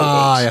on steroids.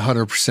 I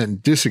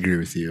 100% disagree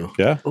with you.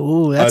 Yeah.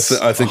 Oh, that's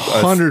I think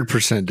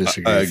 100%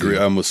 disagree. I agree.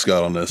 I'm with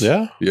Scott on this.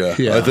 Yeah.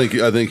 I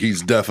think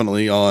he's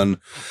definitely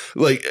on.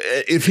 Like,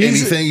 if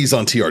anything, he's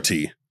on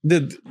TRT.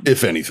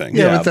 If anything,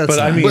 but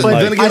I mean,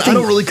 then again, I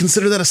don't really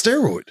consider that a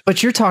steroid.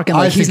 But you're talking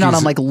like he's not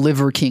on like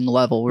Liver King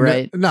level,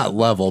 right? Not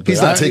level. But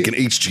he's not taking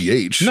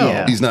HGH.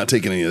 No, he's not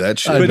taking any of that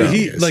shit. But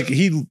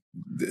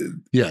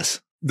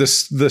yes,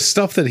 the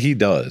stuff that he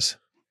does,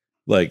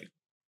 like,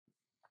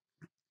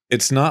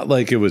 it's not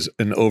like it was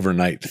an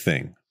overnight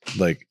thing.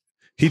 Like,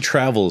 he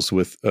travels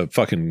with a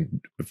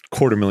fucking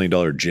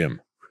 $250,000 gym.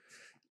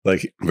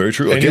 Like, very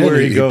true. Anywhere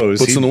he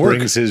goes, he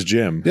brings his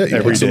gym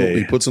every day.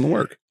 He puts in the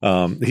work.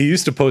 He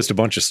used to post a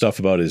bunch of stuff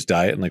about his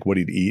diet and like what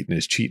he'd eat and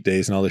his cheat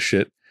days and all this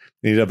shit.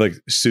 And he'd have like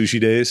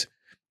sushi days,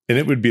 and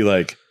it would be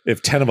like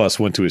if 10 of us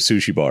went to a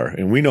sushi bar,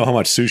 and we know how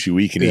much sushi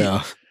we can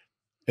eat,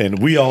 and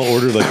we all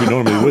ordered like we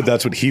normally would.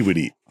 That's what he would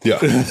eat. Yeah.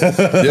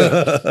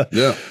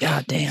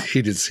 God damn.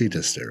 He does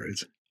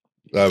steroids.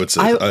 I would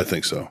say, I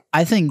think so.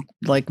 I think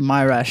like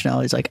my rationale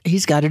is like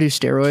he's got to do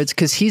steroids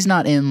because he's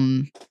not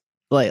in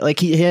like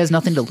he has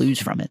nothing to lose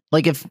from it.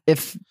 Like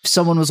if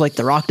someone was like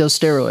The Rock does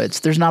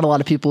steroids, there's not a lot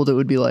of people that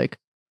would be like,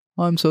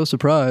 oh, I'm so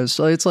surprised.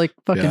 Like, it's like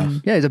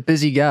fucking he's a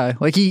busy guy.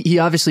 Like he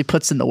obviously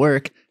puts in the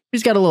work.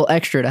 He's got a little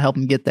extra to help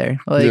him get there.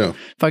 Like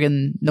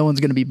fucking no one's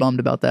gonna be bummed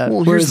about that.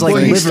 Well, whereas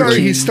like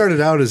he started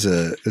out as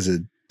a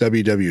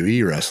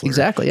WWE wrestler.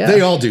 Exactly. Yeah.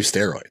 They all do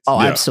steroids. Oh,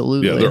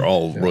 absolutely. Yeah, they're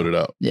all roided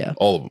out. Yeah,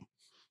 all of them.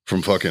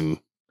 From fucking.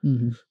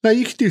 Now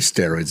you can do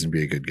steroids and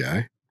be a good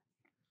guy.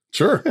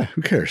 Sure. Yeah.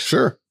 Who cares?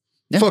 Sure.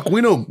 Yeah. Fuck. We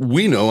know.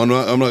 I'm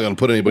not going to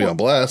put anybody on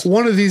blast.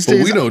 One of these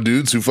days, we know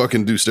dudes who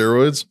fucking do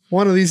steroids.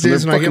 One of these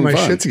days, when I get my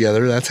shit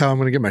together, that's how I'm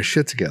going to get my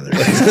shit together.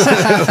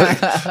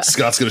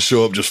 Scott's going to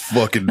show up just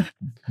fucking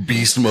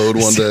beast mode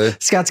one day.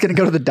 Scott's going to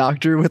go to the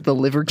doctor with the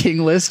Liver King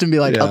list and be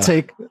like, "I'll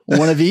take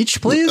one of each,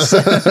 please."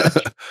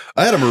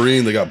 I had a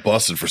Marine that got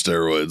busted for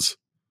steroids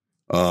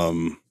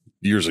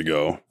years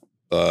ago.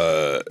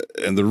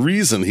 And the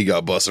reason he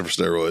got busted for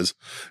steroids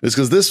is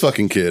because this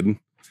fucking kid,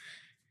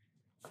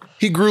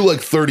 he grew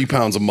like 30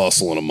 pounds of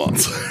muscle in a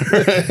month.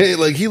 Right?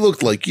 Like, he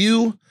looked like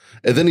you,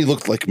 and then he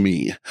looked like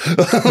me.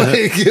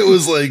 Like, it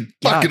was like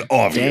fucking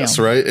obvious,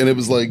 right? And it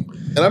was like,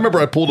 and I remember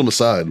I pulled him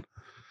aside. I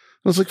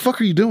was like,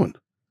 "Fuck, are you doing?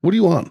 What are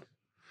you on?" And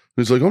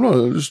he's like, "Oh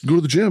no, just go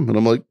to the gym." And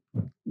I'm like,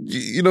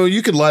 you know,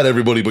 you can lie to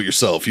everybody but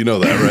yourself. You know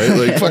that,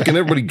 right? Like, fucking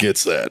everybody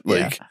gets that.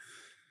 Like,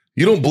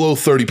 you don't blow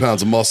 30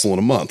 pounds of muscle in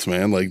a month,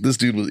 man. Like, this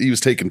dude he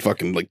was taking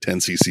fucking like 10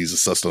 cc's of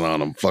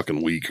Sustanon a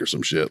fucking week or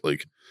some shit.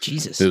 Like,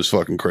 Jesus, it was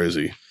fucking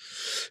crazy.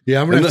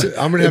 Yeah, I'm gonna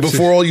have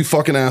before to. all you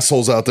fucking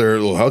assholes out there,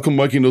 well, how come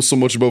Mikey knows so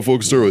much about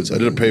focused steroids? I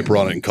did a paper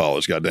on it in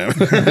college, goddamn.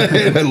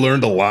 I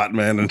learned a lot,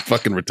 man, and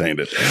fucking retained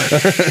it. I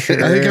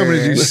think I'm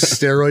gonna do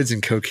steroids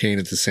and cocaine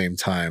at the same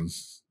time.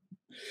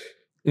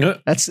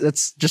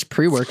 That's just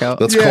pre-workout.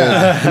 That's It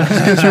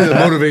gives me the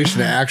motivation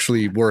to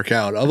actually work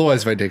out.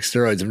 Otherwise, if I take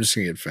steroids, I'm just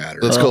gonna get fatter.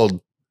 That's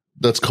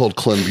called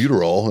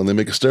clenbuterol, and they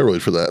make a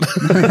steroid for that.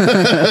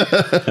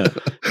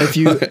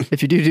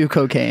 if you do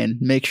cocaine,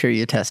 make sure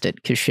you test it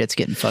because shit's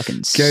getting fucking.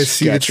 You guys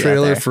see the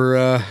trailer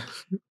for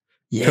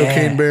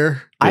Cocaine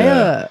Bear? I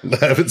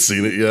haven't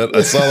seen it yet.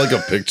 I saw like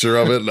a picture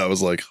of it, and I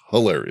was like,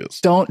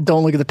 hilarious. Don't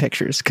look at the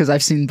pictures because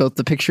I've seen both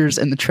the pictures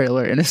and the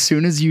trailer. And as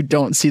soon as you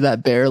don't see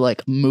that bear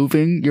like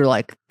moving, you're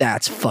like,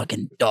 that's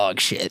fucking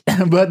dog shit.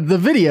 But the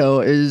video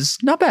is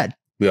not bad.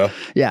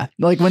 Yeah.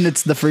 Like when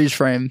it's the freeze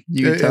frame,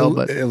 you can tell.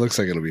 But it looks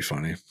like it'll be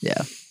funny.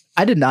 Yeah,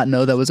 I did not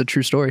know that was a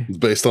true story. It's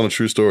based on a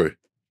true story.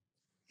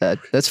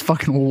 That's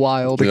fucking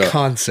wild. The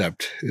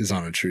concept is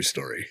on a true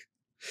story.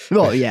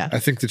 Well, yeah. I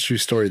think the true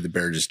story, the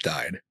bear just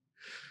died.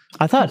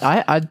 I thought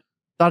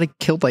it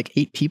killed like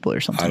 8 people or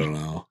something. I don't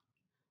know.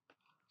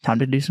 Time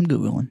to do some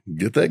Googling.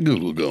 Get that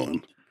Google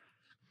going.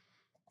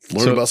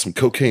 Learn about some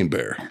Cocaine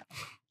Bear.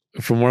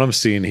 From what I'm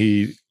seeing,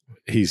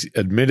 he's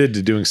admitted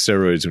to doing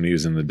steroids when he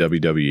was in the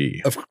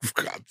WWE.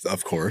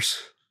 Of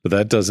course. But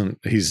that doesn't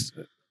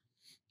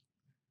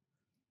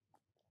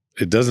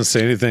it doesn't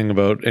say anything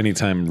about any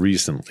time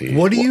recently.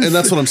 What do you and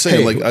that's what I'm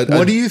saying. Hey,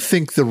 what do you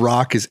think The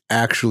Rock is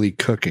actually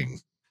cooking?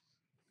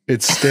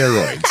 It's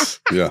steroids.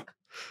 Yeah.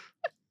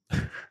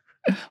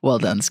 Well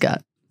done,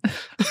 Scott.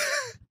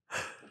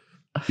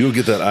 You'll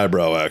get that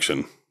eyebrow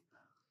action.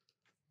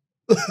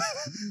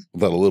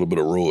 Without a little bit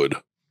of roid.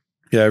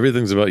 Yeah,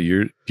 everything's about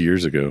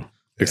years ago.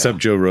 Except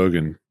Joe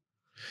Rogan.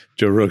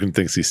 Joe Rogan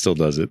thinks he still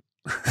does it.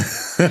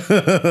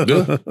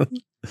 Yeah.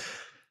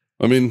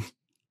 I mean,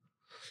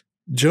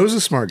 Joe's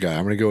a smart guy.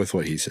 I'm going to go with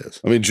what he says.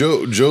 I mean,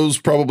 Joe's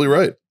probably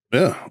right.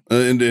 Yeah.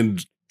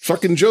 And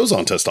fucking Joe's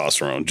on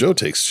testosterone. Joe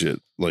takes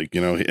shit like,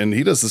 and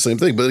he does the same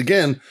thing. But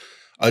again,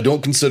 I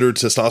don't consider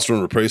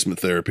testosterone replacement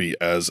therapy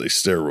as a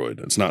steroid.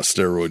 It's not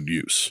steroid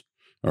use.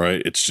 All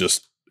right. It's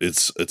just,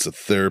 it's a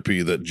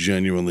therapy that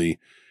genuinely,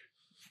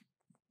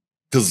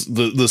 because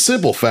the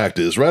simple fact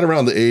is right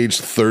around the age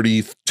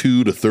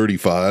 32 to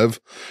 35,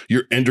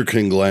 your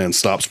endocrine gland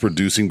stops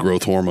producing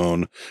growth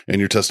hormone and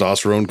your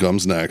testosterone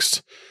comes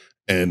next.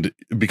 And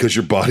because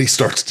your body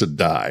starts to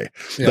die,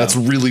 that's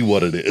really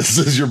what it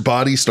is your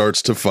body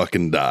starts to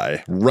fucking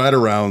die right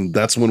around.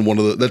 That's when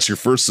that's your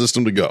first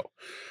system to go.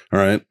 All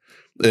right.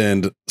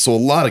 And so a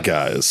lot of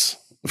guys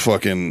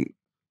fucking,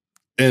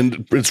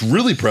 and it's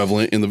really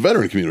prevalent in the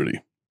veteran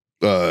community,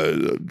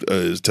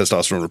 is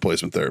testosterone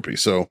replacement therapy.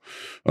 So,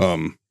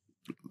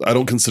 I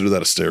don't consider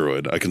that a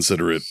steroid. I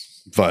consider it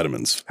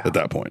vitamins at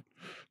that point.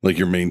 Like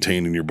you're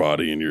maintaining your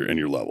body and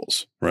your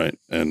levels, right?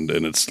 And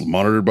it's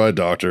monitored by a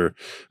doctor,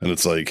 and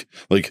it's like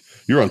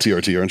you're on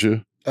TRT, aren't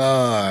you?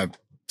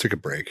 Took a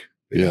break.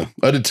 Yeah,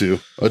 I did too.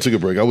 I took a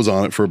break. I was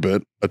on it for a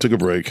bit. I took a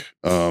break.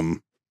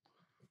 But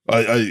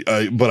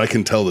I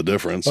can tell the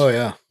difference. Oh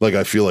yeah. Like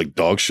I feel like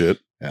dog shit.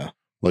 Yeah.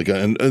 Like,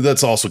 and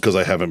that's also because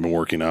I haven't been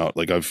working out.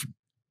 Like I've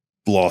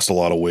lost a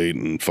lot of weight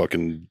and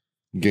fucking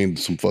gained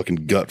some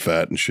fucking gut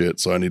fat and shit.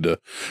 So I need to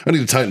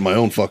tighten my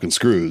own fucking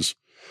screws.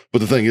 But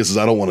the thing is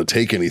I don't want to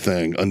take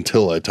anything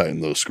until I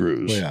tighten those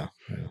screws. Yeah.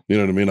 You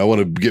know what I mean? I want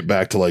to get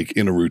back to like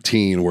in a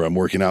routine where I'm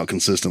working out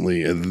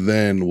consistently, and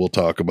then we'll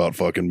talk about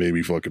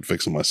maybe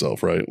fixing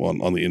myself, right?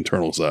 On the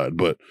internal side.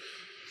 But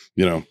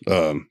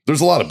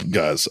there's a lot of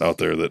guys out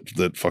there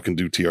that fucking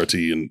do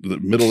TRT, and the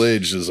middle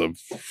age is a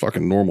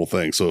fucking normal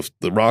thing. So if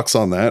The Rock's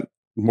on that,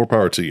 more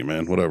power to you,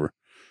 man. Whatever.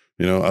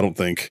 I don't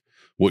think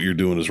what you're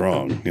doing is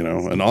wrong,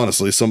 and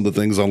honestly, some of the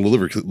things on the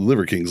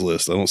Liver King's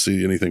list, I don't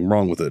see anything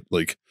wrong with it.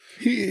 Like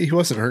he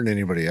wasn't hurting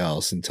anybody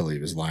else until he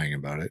was lying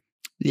about it.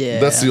 Yeah.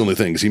 That's the only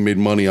thing, is he made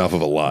money off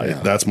of a lie.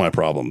 Yeah. That's my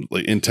problem.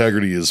 Like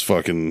integrity is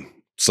fucking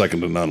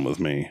second to none with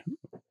me.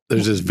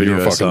 There's this video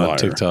You're a I saw fucking on liar.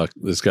 TikTok.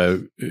 This guy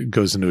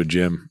goes into a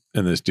gym,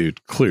 and this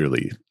dude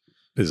clearly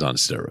is on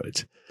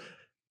steroids.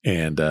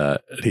 And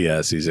he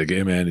asks, he's like,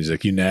 hey man, he's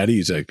like, you natty?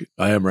 He's like,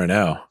 I am right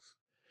now.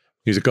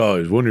 He's like,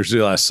 oh, when was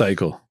your last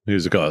cycle? He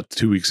was like, oh,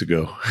 2 weeks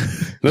ago.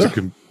 He's like,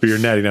 but you're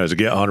natty now. He's like,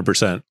 yeah,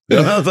 100%. Yeah.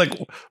 I was like,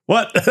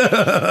 what?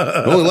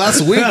 Only lasts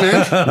a week,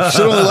 man.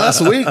 Shit only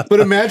lasts a week. But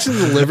imagine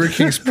the Liver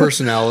King's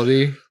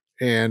personality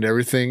and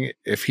everything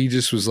if he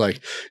just was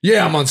like,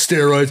 yeah, I'm on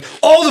steroids.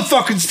 All the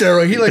fucking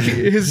steroid. He like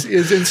his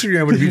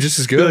Instagram would be just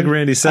as You're good. like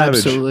Randy Savage.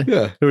 Absolutely.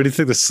 Yeah. What do you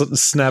think the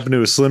snap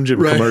into a Slim Jim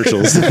Right.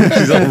 commercials?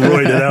 He's all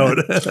roided out.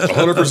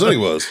 100% he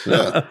was.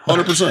 Yeah,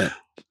 100%.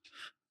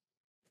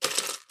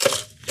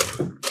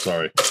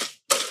 Sorry.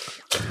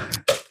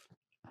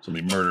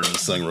 Somebody murdered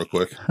this thing real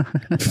quick.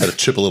 Had to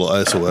chip a little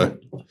ice away.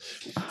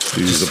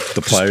 Use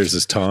the pliers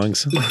as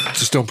tongs.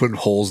 Just don't put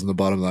holes in the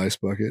bottom of the ice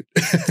bucket.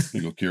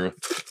 Here you go, Kira.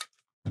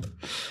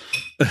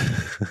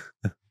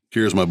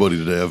 Kira's my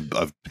buddy today.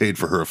 I've paid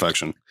for her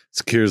affection.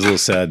 Kira's a little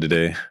sad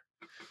today.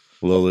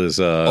 Lola's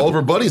All of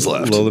her buddies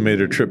left. Lola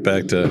made her trip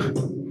back to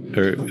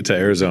to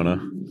Arizona.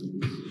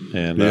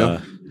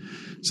 And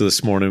so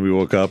this morning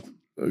we got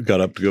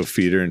up to go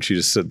feed her, and she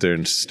just sat there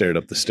and stared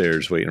up the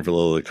stairs waiting for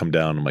Lola to come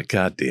down. I'm like,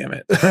 God damn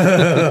it.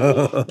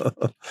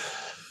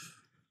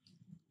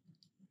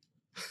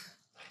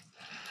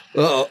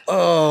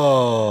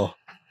 Oh.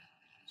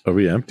 Are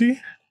we empty?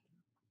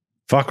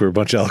 Fuck, we're a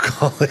bunch of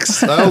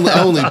alcoholics. I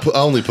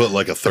only put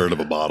like a third of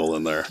a bottle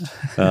in there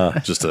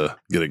just to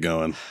get it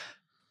going.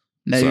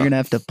 Now you're gonna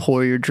have to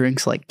pour your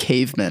drinks like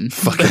cavemen.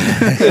 Fucking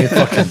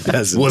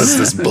peasants. What is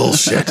this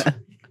bullshit?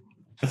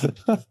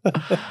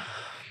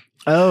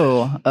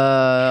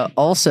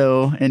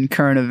 Also in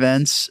current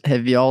events,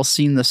 have y'all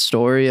seen the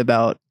story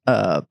about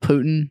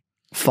Putin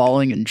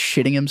falling and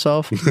shitting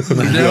himself?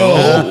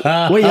 No.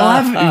 Wait,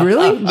 y'all have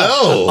really?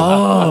 No.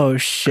 Oh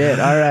shit!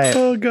 All right.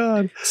 Oh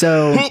god.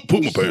 So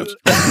Poop my pants.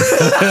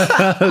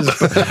 I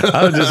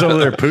was just over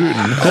there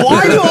Putin.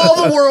 Why do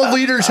all the world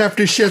leaders have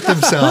to shit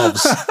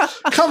themselves?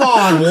 Come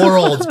on,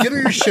 world. Get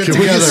your shit Can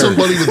together. we get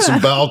somebody with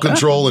some bowel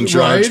control in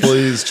charge, Right?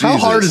 please? How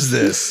Jesus. hard is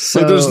this?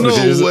 Like, there's no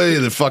Here's- way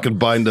that fucking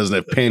Biden doesn't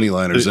have panty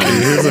liners in.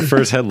 Here's the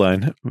first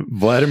headline.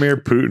 Vladimir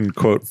Putin,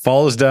 quote,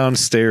 falls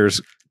downstairs,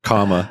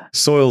 comma,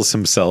 soils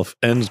himself,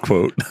 end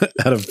quote,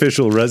 at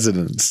official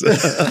residence.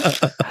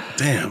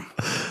 Damn.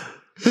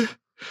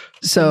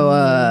 So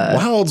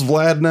How old's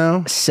Vlad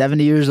now?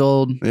 70 years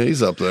old. Yeah,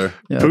 he's up there.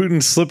 Yeah.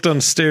 Putin slipped on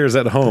stairs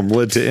at home,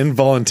 led to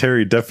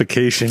involuntary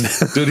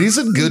defecation. Dude, he's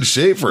in good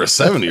shape for a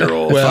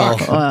 70-year-old. Well,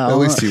 Fuck. Wow. at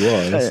least he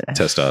was.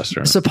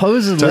 Testosterone.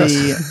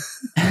 Supposedly,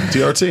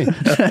 TRT.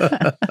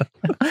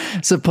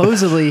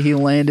 supposedly he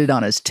landed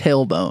on his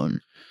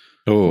tailbone,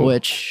 Oh,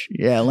 which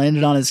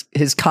landed on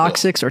his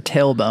coccyx or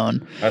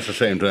tailbone. That's the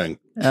same thing.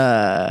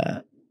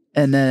 And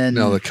then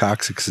No, the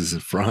coccyx is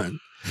in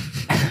front.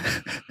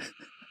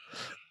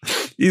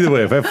 either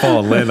way, if I fall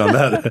and land on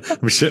that,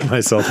 I'm shitting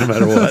myself no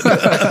matter what.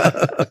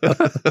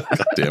 God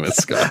damn it,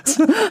 Scott.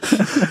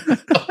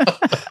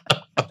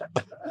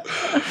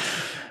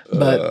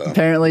 But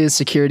apparently his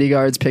security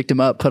guards picked him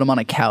up, put him on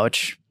a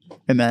couch,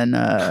 and then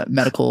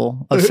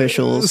medical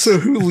officials. So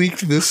who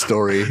leaked this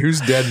story?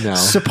 Who's dead now?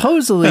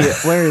 Supposedly,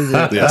 where is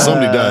it? Yeah,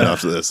 somebody died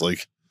after this.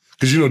 Like,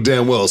 because you know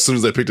damn well, as soon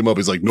as they picked him up,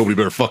 he's like, nobody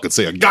better fucking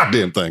say a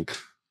goddamn thing.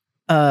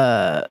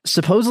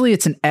 Supposedly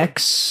it's an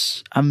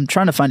I'm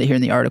trying to find it here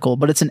in the article,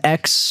 but it's an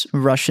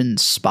ex-Russian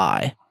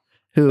spy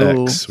who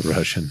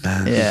Ex-Russian.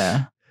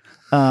 yeah.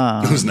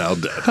 Who's now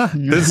dead.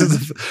 This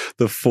is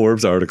the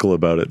Forbes article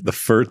about it.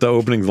 The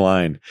opening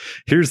line.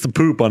 Here's the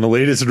poop on the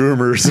latest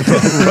rumors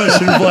about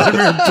Russian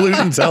Vladimir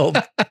Putin's health.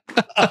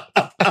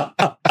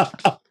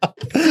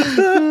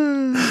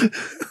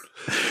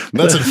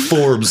 That's in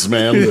Forbes,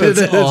 man. It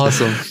That's is.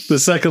 awesome. The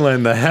second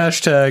line, the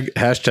hashtag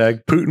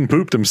Putin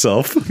pooped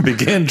himself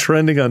began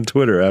trending on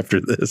Twitter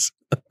after this.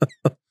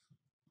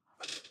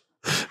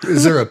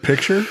 Is there a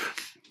picture?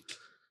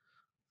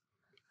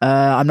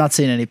 I'm not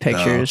seeing any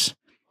pictures.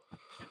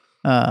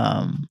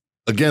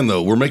 Again,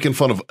 though, we're making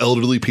fun of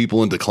elderly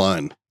people in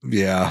decline.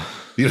 Yeah.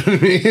 You know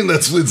what I mean?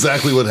 That's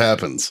exactly what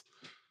happens.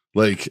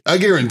 Like, I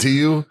guarantee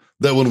you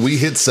that when we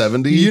hit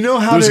 70, You know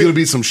how there's to- going to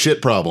be some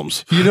shit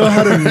problems. You know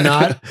how to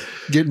not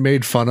get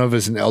made fun of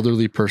as an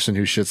elderly person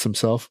who shits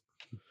himself?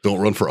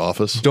 Don't run for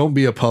office. Don't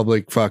be a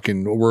public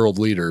fucking world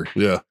leader.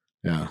 Yeah.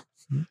 Yeah.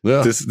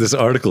 Yeah. This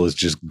article is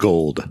just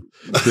gold.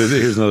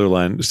 Here's another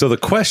line. So the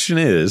question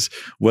is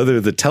whether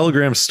the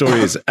Telegram story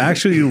is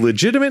actually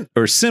legitimate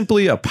or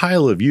simply a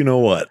pile of you know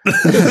what.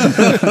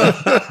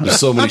 There's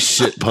so many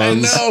shit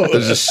puns.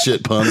 There's just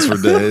shit puns for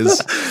days.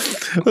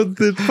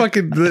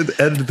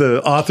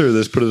 The author of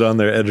this put it on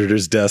their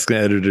editor's desk, and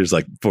the editor's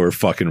like, for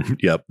fucking,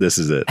 yep, this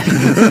is it.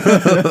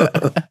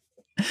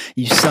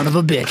 You son of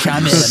a bitch,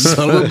 I'm in.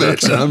 Son of a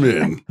bitch, I'm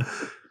in.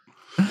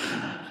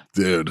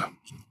 Dude.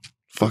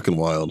 Fucking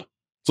wild.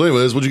 So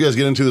anyways, what'd you guys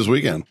get into this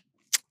weekend?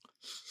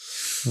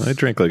 I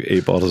drank like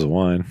 8 bottles of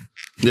wine.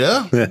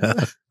 Yeah?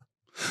 Yeah.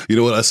 You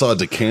know what? I saw a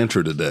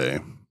decanter today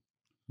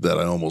that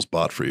I almost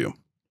bought for you.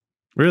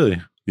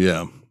 Really?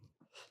 Yeah.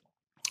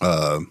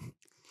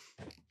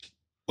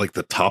 Like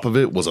the top of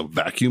it was a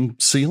vacuum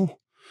seal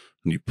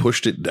and you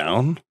pushed it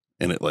down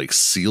and it like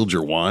sealed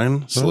your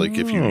wine. So like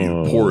if you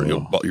pour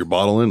your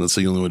bottle in and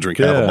say you only want to drink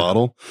half a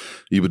bottle,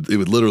 it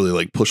would literally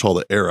like push all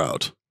the air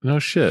out. No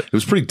shit. It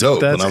was pretty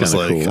dope. That's And I was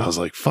kinda like, cool. I was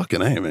like,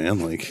 fucking hey, man.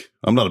 Like,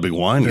 I'm not a big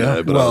wine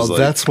guy, but I Well, was like,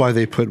 that's why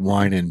they put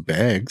wine in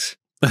bags.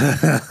 a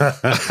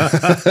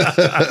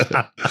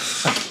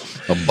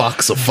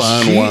box of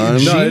fine wine.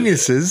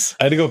 Geniuses.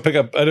 I had to go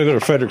to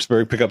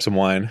Fredericksburg, pick up some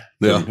wine.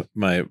 Yeah. From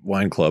my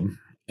wine club.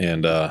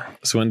 And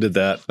so I did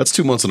that That's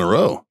 2 months in a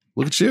row.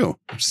 Look at you.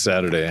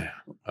 Saturday.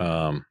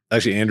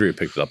 Actually, Andrea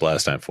picked it up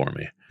last time for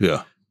me.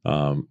 Yeah.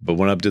 But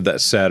went up, did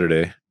that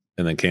Saturday,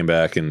 and then came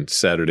back and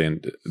Saturday,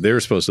 and they were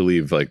supposed to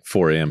leave like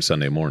 4 a.m.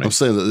 Sunday morning. I'm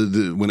saying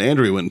that when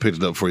Andrea went and picked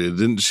it up for you,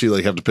 didn't she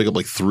like have to pick up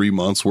like 3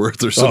 months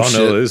worth or some shit?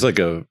 No, it was like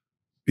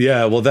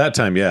Yeah, well, that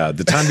time, yeah.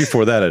 The time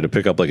before that, I had to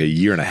pick up like a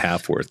year and a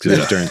half worth because it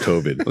was during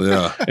COVID.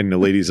 Yeah. And the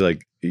lady's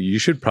like, you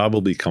should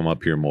probably come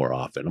up here more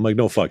often. I'm like,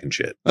 no fucking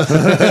shit. Like,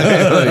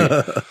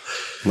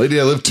 lady,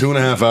 I live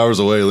 2.5 hours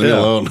away. Leave me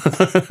alone.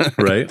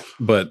 Right.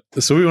 But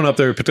so we went up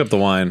there, picked up the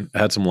wine,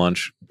 had some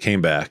lunch,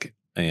 came back,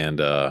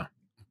 and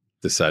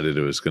decided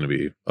it was going to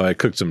be, I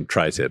cooked some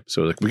tri-tip.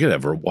 So like, we could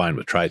have wine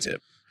with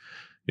tri-tip.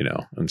 You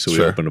know, and so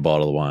we opened a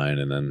bottle of wine,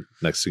 and then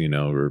next thing you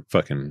know, we're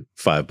fucking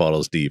 5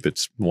 bottles deep.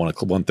 It's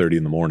 1:30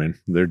 in the morning.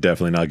 They're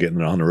definitely not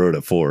getting on the road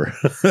at 4.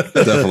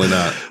 Definitely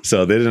not.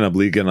 So they didn't have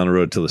getting on the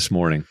road till this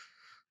morning.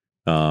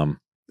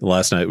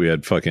 Last night we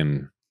had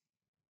fucking.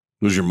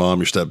 It was your mom,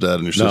 your stepdad,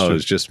 and your sister? No, it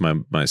was just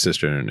my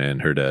sister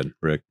and her dad,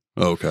 Rick.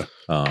 Oh, okay.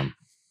 And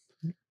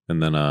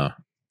then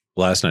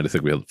last night I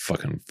think we had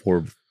fucking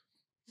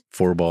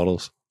four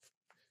bottles.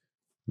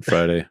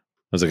 Friday, I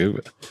was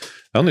like.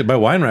 My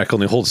wine rack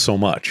only holds so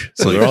much,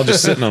 so they're all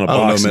just sitting on a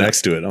box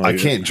next to it. I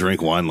can't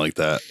drink wine like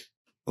that.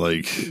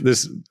 Like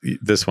this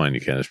wine you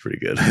can is pretty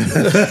good.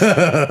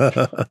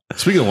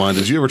 Speaking of wine,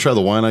 did you ever try the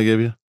wine I gave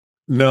you?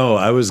 No,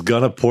 I was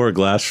gonna pour a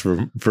glass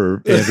for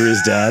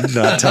Andrea's dad,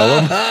 not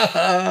tell him.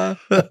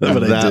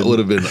 That would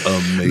have been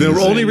amazing. The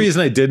only reason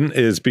I didn't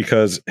is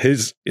because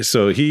he's got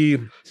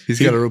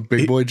a real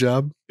big boy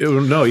job.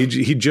 No,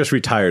 he just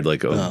retired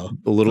like a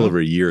little over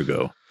a year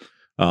ago.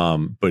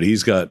 But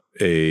he's got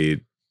a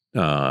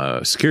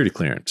security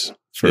clearance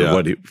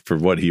for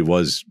what he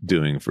was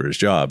doing for his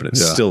job, and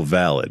it's still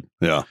valid.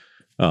 Yeah.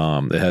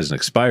 It hasn't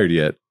expired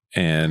yet,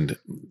 and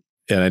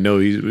I know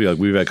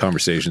we've had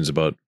conversations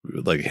about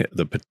like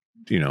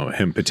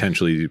him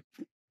potentially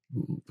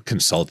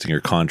consulting or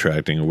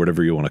contracting or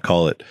whatever you want to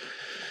call it.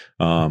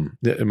 I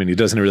mean, he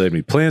doesn't really have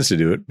any plans to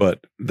do it,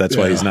 but that's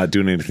why he's not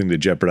doing anything to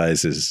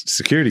jeopardize his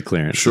security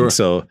clearance. Sure. And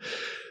so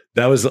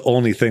that was the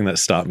only thing that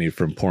stopped me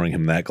from pouring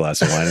him that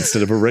glass of wine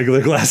instead of a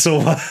regular glass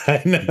of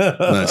wine.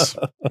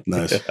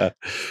 Nice. Yeah.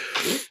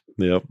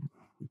 Yep.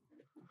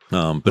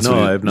 But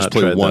no, I have not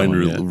tried wine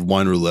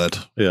roulette.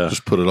 Yeah.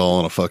 Just put it all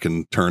on a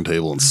fucking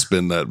turntable and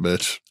spin that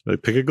bitch.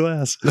 Like, pick a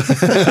glass.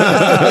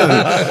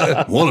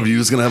 One of you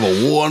is going to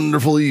have a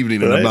wonderful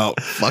evening in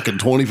about fucking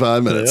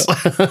 25 minutes.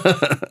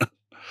 Yeah.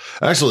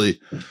 Actually,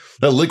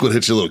 that liquid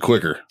hits you a little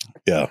quicker.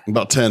 Yeah.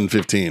 About 10,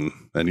 15.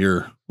 And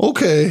you're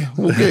okay.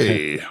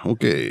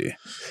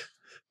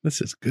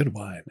 This is good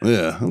wine.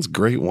 Yeah, that's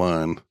great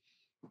wine.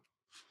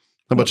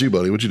 How about you,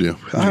 buddy? What'd you do?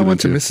 I went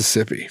to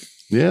Mississippi.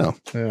 Yeah.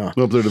 Went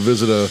up there to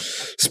visit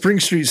Spring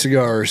Street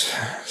Cigars.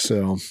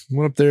 So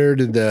went up there,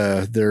 did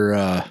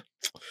their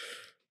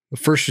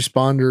first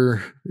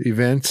responder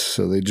event.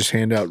 So they just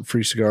hand out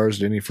free cigars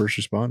to any first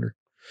responder.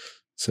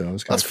 So it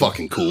was that's cool.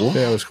 Fucking cool.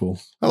 Yeah, it was cool.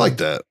 I like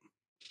that.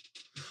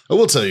 I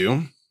will tell you,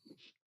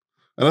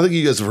 and I think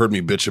you guys have heard me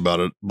bitch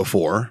about it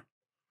before,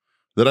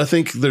 that I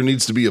think there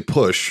needs to be a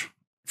push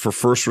for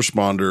first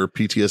responder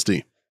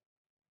PTSD.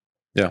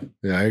 Yeah.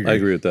 Yeah, I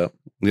agree with that.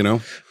 You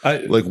know,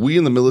 like we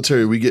in the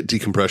military, we get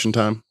decompression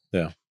time.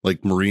 Yeah.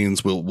 Like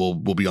Marines will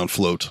be on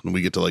float and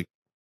we get to like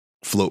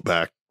float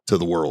back to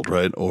the world.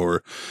 Right.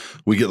 Or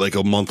we get like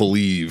a month of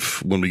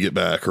leave when we get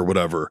back or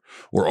whatever,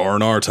 or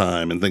R&R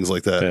time and things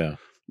like that. Yeah.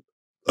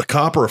 A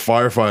cop or a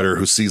firefighter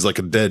who sees like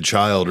a dead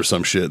child or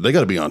some shit, they got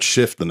to be on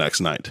shift the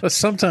next night. But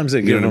sometimes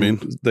they get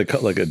they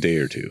cut like a day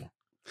or two.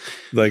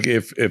 Like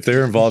if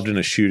they're involved in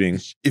a shooting,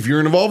 if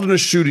you're involved in a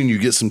shooting, you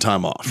get some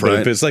time off, right? But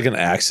if it's like an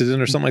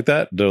accident or something like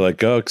that, they're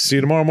like, "Oh, see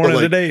you tomorrow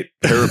morning at 8."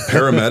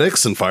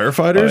 Paramedics and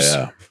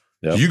firefighters,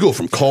 you go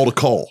from call to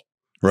call,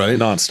 right,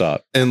 nonstop,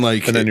 and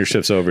then your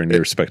shift's over and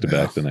you're expected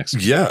back the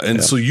next. Yeah,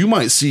 and so you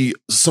might see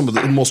some of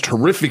the most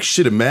horrific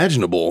shit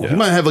imaginable. You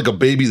might have like a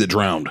baby that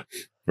drowned,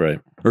 right,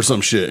 or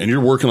some shit, and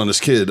you're working on this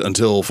kid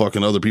until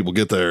fucking other people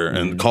get there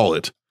and call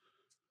it.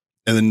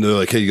 And then they're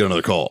like, hey, you got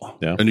another call.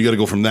 Yeah. And you got to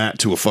go from that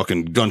to a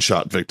fucking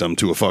gunshot victim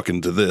to a fucking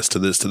to this.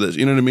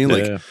 You know what I mean?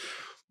 Like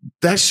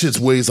that shit's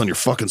weighs on your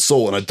fucking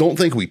soul. And I don't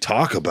think we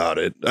talk about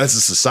it as a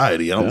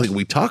society. I don't think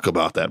we talk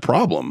about that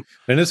problem.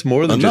 And it's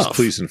more than just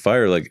police and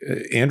fire. Like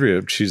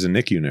Andrea, she's a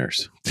NICU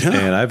nurse. Yeah.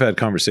 And I've had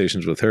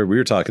conversations with her. We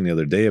were talking the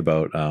other day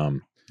about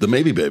the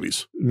maybe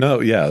babies.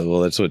 No, yeah.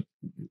 Well, that's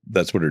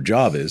what her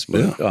job is.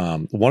 But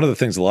one of the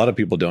things a lot of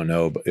people don't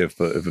know, if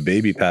a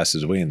baby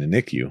passes away in the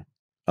NICU,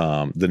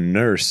 the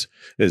nurse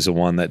is the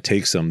one that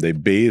takes them. They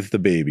bathe the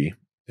baby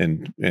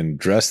and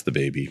dress the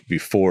baby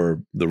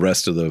before the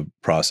rest of the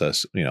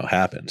process,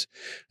 happens.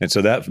 And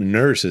so that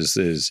nurse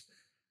is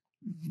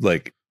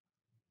like,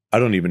 I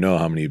don't even know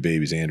how many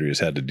babies Andrea's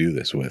had to do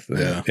this with.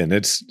 And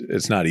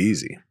it's not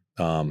easy.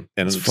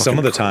 And some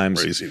of the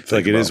times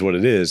like it is what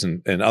it is.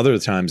 And other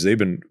times they've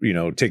been,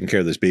 taking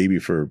care of this baby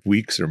for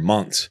weeks or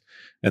months.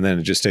 And then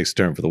it just takes a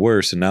turn for the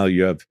worse. And now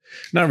you have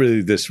not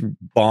really this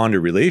bond or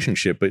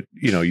relationship, but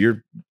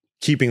you're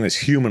keeping this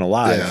human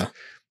alive,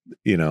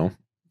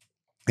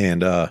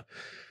 and,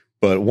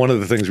 but one of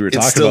the things we were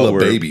talking about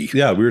baby.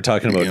 Yeah. We were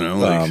talking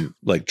about,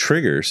 like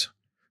triggers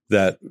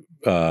that,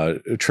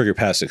 trigger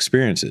past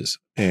experiences.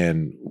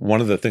 And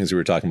one of the things we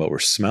were talking about were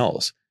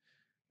smells.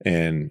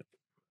 And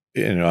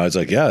I was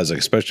like,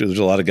 especially there's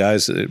a lot of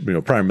guys,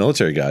 prior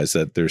military guys,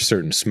 that there's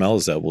certain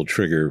smells that will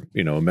trigger,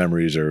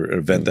 memories or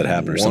event that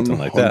happened or something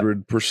like that.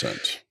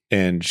 100%.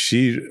 And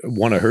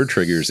one of her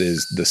triggers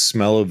is the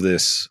smell of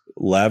this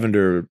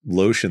lavender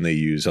lotion they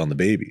use on the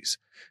babies.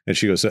 And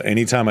she goes, so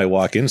anytime I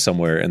walk in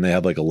somewhere and they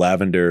have like a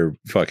lavender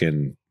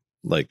fucking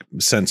like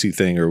Scentsy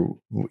thing or,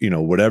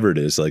 whatever it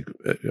is, like,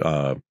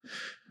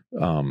 what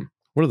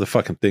are the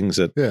fucking things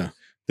that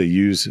they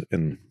use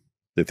and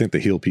they think they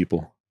heal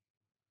people?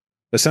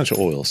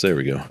 Essential oils. There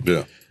we go.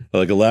 Yeah.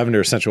 Like a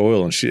lavender essential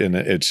oil. And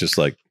it's just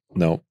like,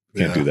 no,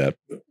 can't do that.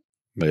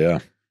 But yeah,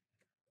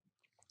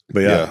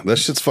 that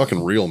shit's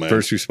fucking real, man.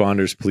 First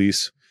responders,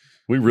 police.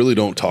 We really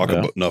don't talk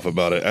enough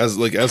about it as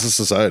a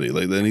society.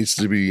 Like there needs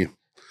to be,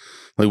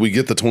 like, we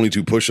get the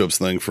 22 push-ups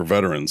thing for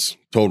veterans,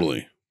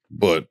 totally.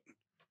 But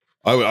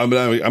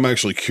I'm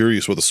actually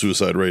curious what the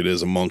suicide rate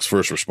is amongst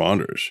first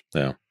responders.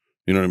 Yeah.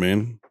 You know what I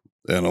mean?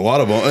 And a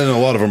lot of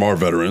them are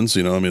veterans,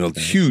 a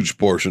huge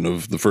portion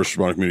of the first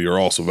responder community are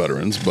also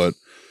veterans, but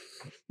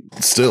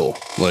still,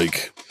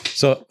 like.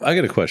 So I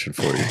got a question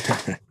for you.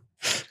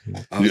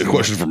 You got a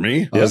question for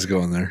me? I was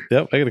going there.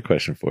 Yep. I got a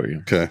question for you.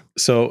 Okay.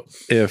 So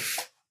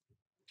if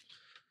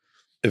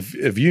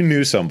you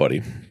knew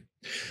somebody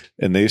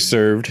and they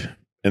served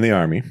in the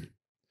army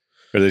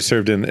or they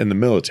served in the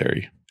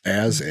military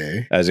as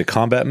a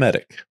combat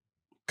medic.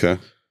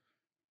 Okay.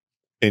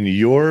 In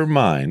your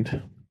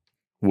mind,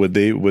 would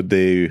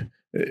they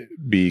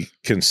be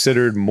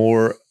considered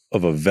more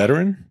of a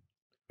veteran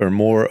or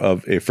more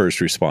of a first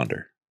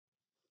responder?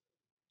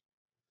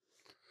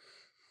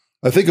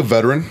 I think a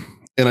veteran,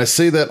 and I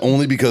say that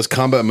only because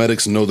combat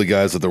medics know the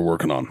guys that they're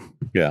working on.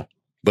 Yeah.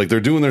 Like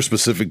they're doing their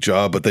specific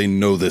job, but they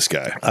know this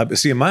guy.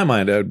 See, in my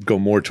mind, I'd go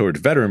more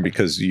towards veteran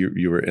because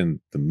you were in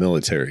the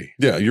military.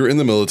 Yeah, you're in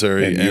the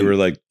military. And you were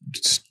like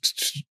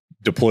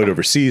deployed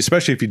overseas,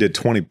 especially if you did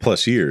 20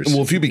 plus years.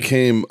 Well, if you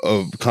became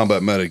a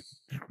combat medic,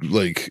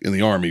 like in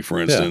the army, for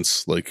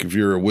instance, like if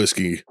you're a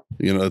whiskey,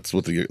 that's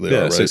what they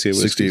are, right?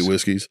 68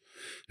 whiskeys.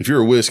 If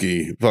you're a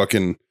whiskey,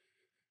 fucking,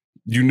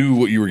 you knew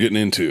what you were getting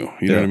into.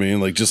 You know what I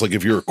mean? Like, just like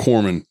if you're a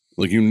corpsman,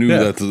 like you knew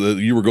that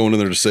you were going in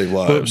there to save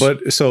lives.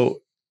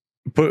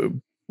 But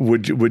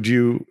would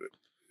you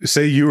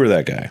say you were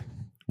that guy?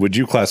 Would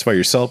you classify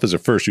yourself as a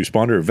first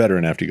responder or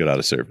veteran after you got out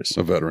of service?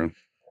 A veteran.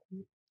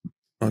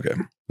 Okay.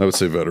 I would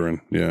say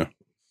veteran. Yeah.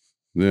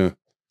 Yeah.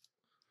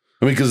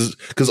 I mean,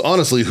 because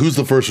honestly, who's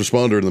the first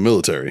responder in the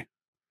military?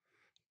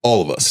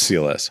 All of us.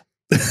 CLS.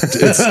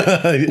 It's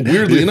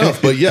weirdly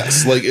enough, but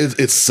yes, like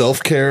it's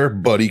self-care,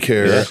 buddy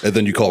care, and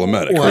then you call a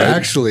medic. Well, right?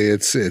 actually,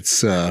 it's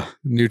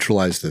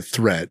neutralize the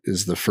threat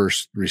is the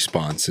first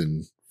response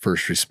in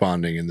first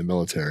responding in the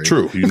military.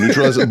 True, you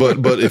neutralize it,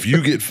 but if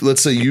you get,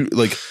 let's say you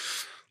like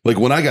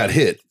when I got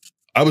hit,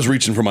 I was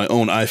reaching for my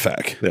own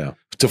IFAC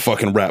to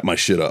fucking wrap my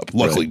shit up.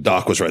 Luckily,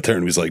 Doc was right there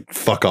and he was like,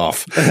 "Fuck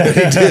off," and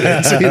he did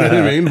it. You know what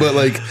I mean?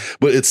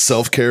 But it's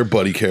self-care,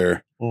 buddy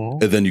care,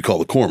 and then you call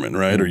the corpsman,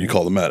 right, or you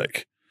call the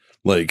medic,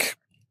 like.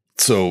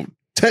 So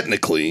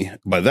technically,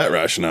 by that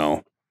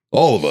rationale,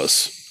 all of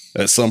us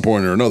at some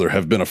point or another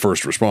have been a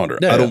first responder.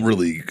 Yeah, I don't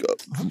really,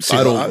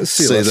 I don't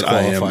say that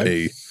qualified. I am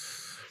a.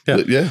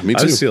 Yeah, me too.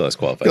 I was CLS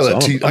qualified.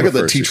 I got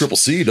that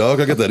T-triple-C, dog.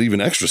 I got that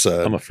even extra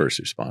side. I'm a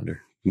first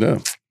responder.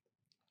 No,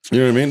 you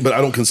know what I mean. But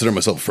I don't consider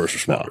myself a first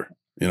responder.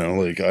 No.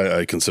 Like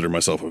I consider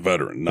myself a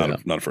veteran, not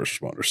a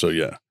first responder. So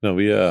yeah, no,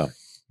 we I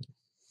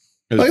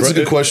think it's a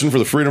good question for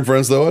the Freedom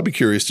Friends, though. I'd be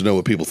curious to know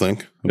what people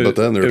think about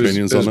that and their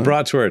opinions on that. It was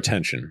brought to our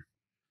attention.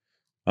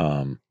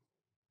 So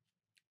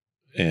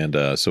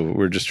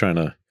we're just trying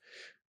to,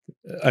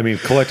 I mean,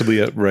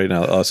 collectively right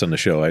now, us on the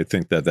show, I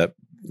think that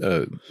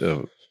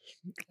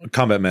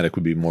combat medic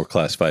would be more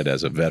classified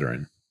as a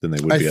veteran than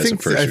they would be as a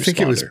first responder. I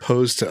think it was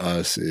posed to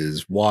us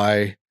is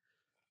why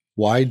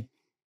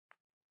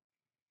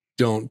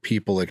don't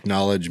people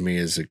acknowledge me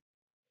as a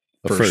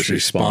first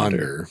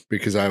responder?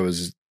 Because I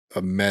was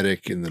a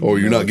medic in the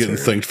military. You're not getting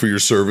thanked for your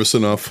service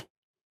enough?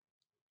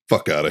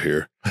 Fuck out of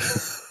here.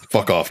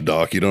 Fuck off,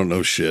 Doc. You don't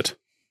know shit.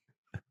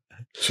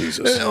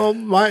 Jesus.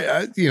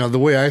 The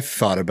way I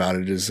thought about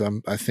it is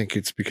I think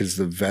it's because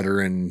the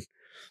veteran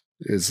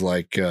is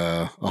like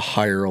a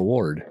higher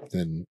award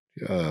than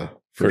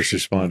first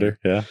responder.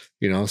 Yeah.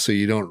 So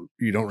you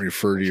don't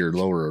refer to your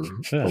lower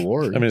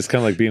award. I mean, it's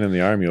kind of like being in the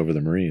army over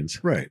the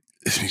Marines. Right.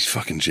 He's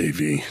fucking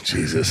JV.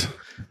 Jesus.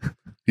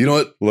 You know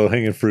what? Low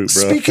hanging fruit,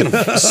 bro.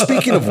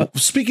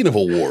 Speaking of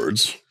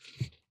awards,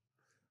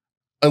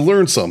 I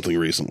learned something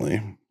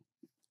recently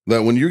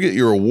that when you get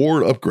your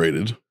award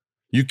upgraded,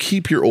 you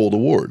keep your old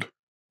award.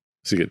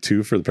 So you get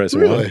 2 for the price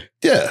of 1?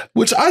 Yeah,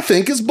 which I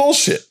think is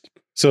bullshit.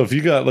 So if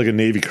you got like a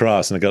Navy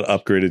Cross and it got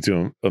upgraded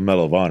to a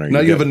Medal of Honor. Now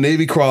you have a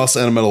Navy Cross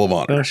and a Medal of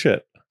Honor. Oh,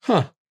 shit.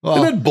 Huh.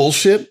 Well, isn't that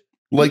bullshit?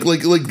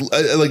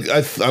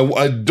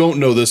 I don't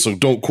know this, so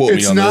don't quote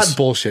me on this. It's not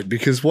bullshit,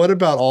 because what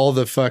about all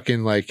the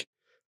fucking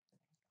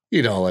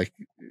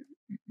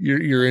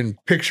you're in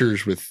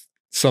pictures with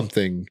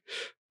something,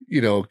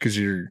 because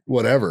you're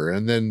whatever,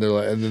 and then they're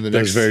like, and then the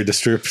next very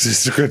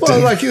descriptive.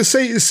 Well, like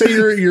say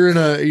you're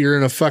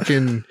in a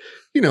fucking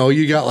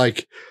you got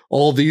like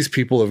all these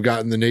people have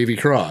gotten the Navy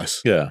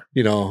Cross. Yeah.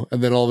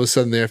 And then all of a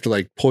sudden they have to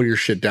like pull your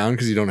shit down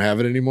because you don't have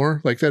it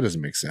anymore. Like that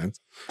doesn't make sense.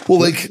 Well,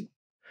 like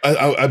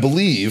I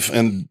believe,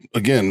 and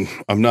again,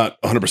 I'm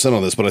not 100%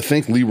 on this, but I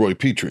think Leroy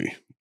Petrie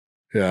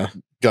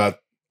got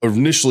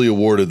initially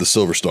awarded the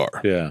Silver Star.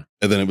 Yeah.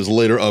 And then it was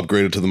later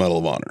upgraded to the Medal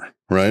of Honor,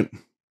 right?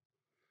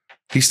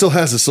 He still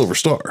has the Silver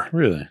Star.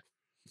 Really?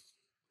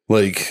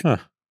 Like,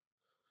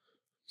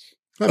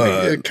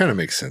 it kind of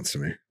makes sense to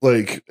me.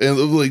 Like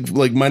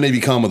my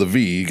Navy comm with a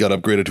V got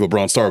upgraded to a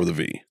Bronze Star with a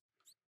V.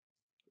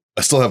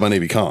 I still have my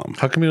Navy comm.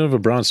 How come you don't have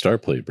a Bronze Star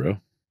plate, bro?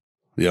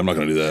 Yeah, I'm not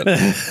going to do that.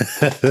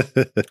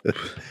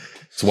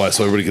 That's why,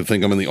 so everybody can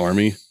think I'm in the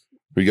Army.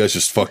 Or you guys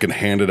just fucking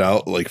hand it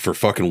out like for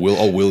fucking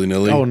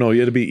willy-nilly? Oh, no,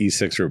 you had to be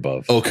E6 or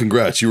above. Oh,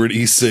 congrats. You were at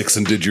E6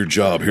 and did your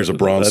job. Here's a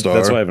Bronze Star.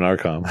 That's why I have an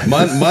ARCOM.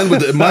 Mine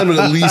would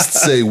at least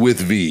say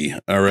with V.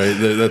 All right.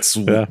 There's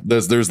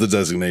the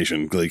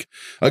designation. Like,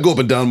 I go up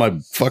and down my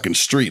fucking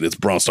street. It's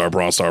Bronze Star,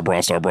 Bronze Star,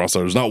 Bronze Star, Bronze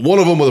Star. There's not one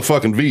of them with a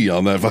fucking V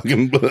on that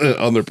fucking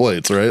on their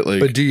plates, right? Like,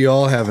 but do you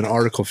all have an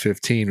Article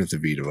 15 with the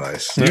V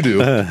device? You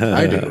do.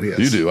 I do. Yes.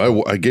 You do.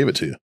 I gave it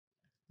to you.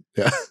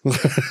 Yeah.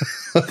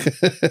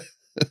 Okay.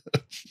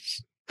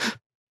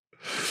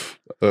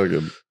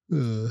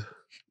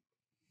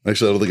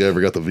 Actually, I don't think I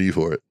ever got the V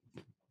for it.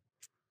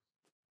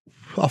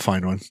 I'll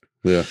find one.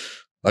 Yeah,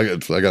 I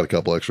got a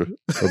couple extra.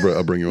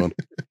 I'll bring you one.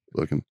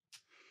 Fucking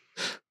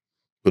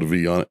put a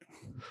V on it.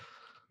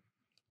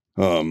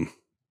 I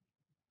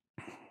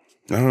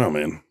don't know,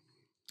 man.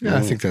 Yeah,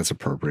 I think that's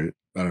appropriate.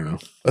 I don't know.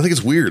 I think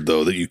it's weird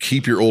though that you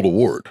keep your old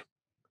award.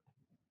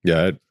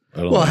 Yeah, I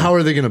don't know. Well, how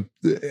are they going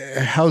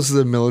to? How's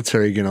the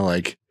military going to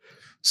like?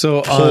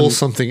 So pull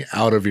something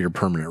out of your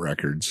permanent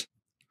records.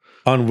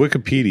 On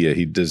Wikipedia,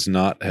 he does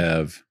not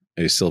have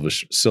a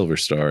Silver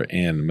Star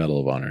and Medal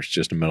of Honor. It's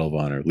just a Medal of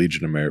Honor,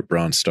 Legion of Merit,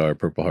 Bronze Star,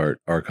 Purple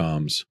Heart,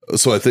 ARCOMs.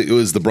 So I think it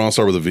was the Bronze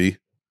Star with a V.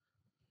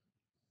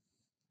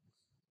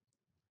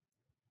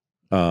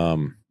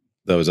 That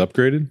was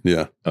upgraded?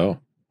 Yeah. Oh,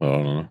 well, I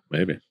don't know.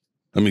 Maybe.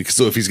 I mean,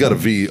 so if he's got a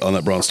V on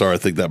that Bronze Star, I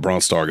think that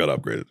Bronze Star got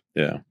upgraded.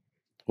 Yeah.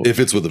 Well, if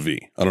it's with a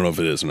V. I don't know if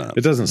it is or not.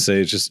 It doesn't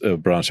say. It's just a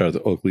Bronze Star with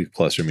the Oak Leaf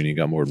cluster, meaning you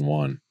got more than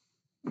one.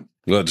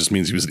 Well, that just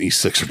means he was an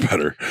E6 or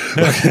better.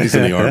 He's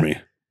in the Army.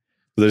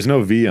 There's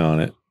no V on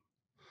it.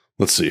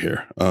 Let's see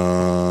here.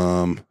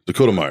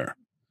 Dakota Meyer.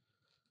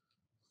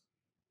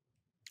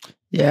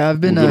 Yeah,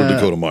 I've been We'll go to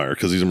Dakota Meyer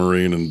because he's a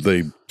Marine and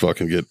they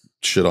fucking get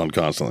shit on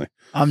constantly.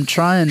 I'm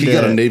trying He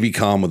got a Navy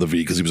comm with a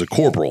V because he was a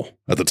corporal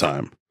at the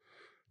time.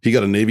 He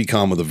got a Navy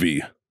comm with a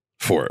V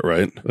for it,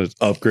 right? It's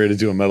upgraded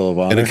to a Medal of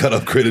Honor. And it got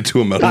upgraded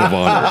to a Medal of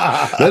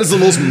Honor. That is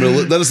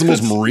the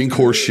most Marine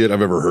Corps shit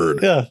I've ever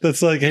heard. Yeah,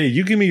 that's like, hey,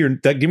 you give me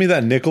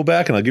that nickel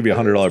back, and I'll give you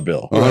 $100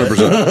 bill.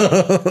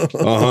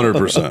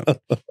 100%.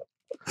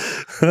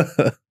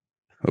 100%.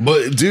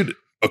 But dude,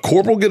 a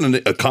corporal getting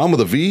a comm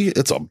with a V,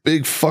 it's a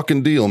big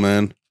fucking deal,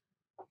 man.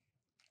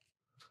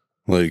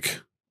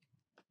 Like,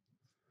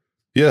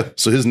 yeah.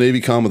 So his Navy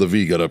comm with a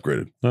V got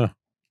upgraded. Huh.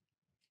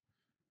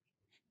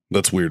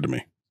 That's weird to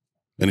me,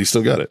 and he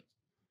still got it.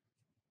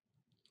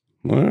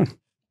 Well,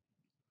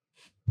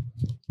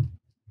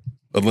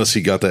 unless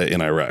he got that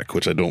in Iraq,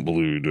 which I don't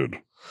believe he did.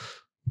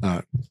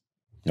 I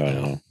don't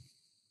know.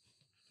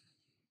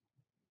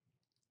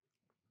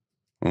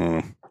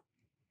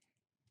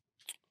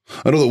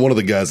 I know that one of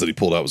the guys that he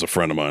pulled out was a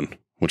friend of mine,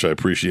 which I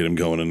appreciate him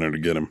going in there to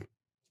get him.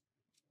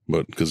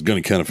 But because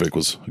Gunny Kennefic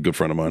was a good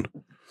friend of mine.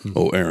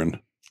 Oh,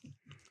 Aaron.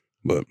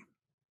 But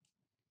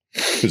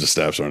he was a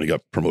staff sergeant. He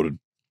got promoted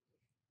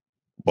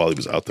while he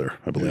was out there,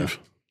 I believe.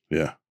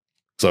 Yeah.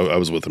 So I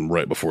was with him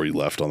right before he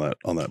left on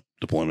that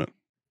deployment.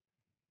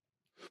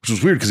 Which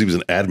was weird because he was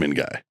an admin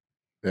guy.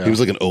 Yeah. He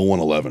was like an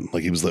 0111.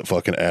 Like he was that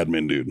fucking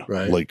admin dude.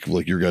 Right.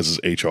 Like your guys'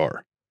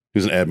 HR. He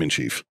was an admin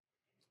chief.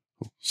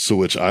 So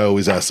which I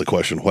always ask the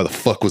question, why the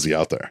fuck was he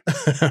out there?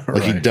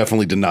 Like he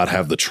definitely did not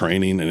have the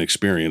training and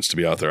experience to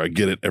be out there. I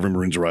get it. Every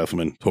Marine's a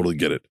rifleman. Totally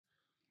get it.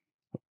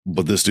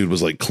 But this dude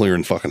was like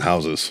clearing fucking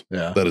houses.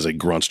 Yeah. That is a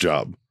grunt's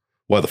job.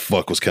 Why the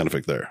fuck was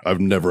Kennefic there? I've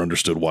never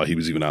understood why he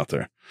was even out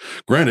there.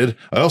 Granted,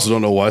 I also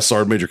don't know why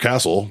Sergeant Major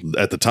Castle,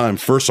 at the time,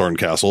 First Sergeant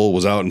Castle,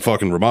 was out in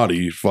fucking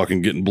Ramadi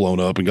fucking getting blown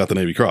up and got the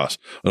Navy Cross.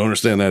 I don't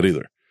understand that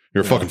either.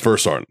 You're a fucking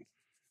First Sergeant.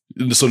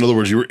 So in other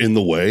words, you were in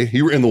the way.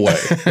 You were in the way.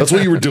 That's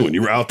what you were doing.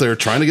 You were out there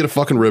trying to get a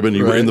fucking ribbon.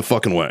 You were in the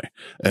fucking way.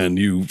 And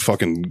you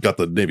fucking got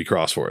the Navy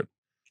Cross for it.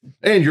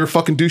 And you're a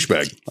fucking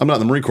douchebag. I'm not in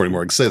the Marine Corps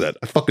anymore. I can say that.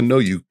 I fucking know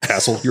you,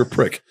 Castle. You're a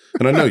prick.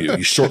 And I know you.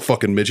 You short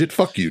fucking midget.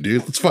 Fuck you,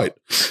 dude. Let's fight.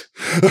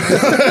 Like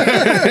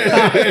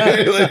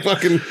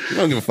fucking, I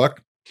don't give a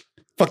fuck.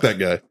 Fuck that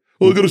guy.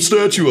 Oh, look at a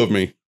statue of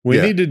me. We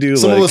need to do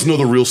some of us know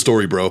the real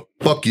story, bro.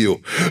 Fuck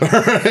you.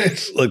 All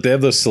right. Like they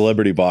have those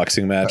celebrity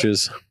boxing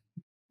matches.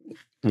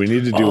 We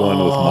need to do one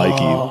with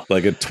Mikey,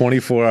 like a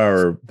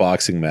 24-hour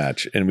boxing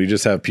match, and we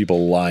just have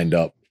people lined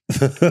up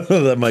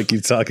that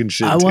Mikey's talking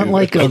shit. I want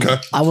like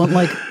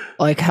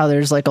like how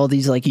there's like all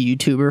these like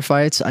YouTuber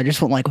fights. I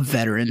just want like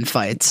veteran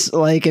fights.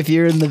 Like if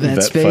you're in the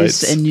vet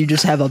space fights. And you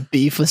just have a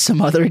beef with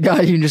some other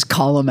guy, you can just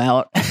call him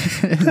out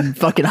and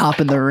fucking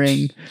hop in the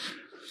ring.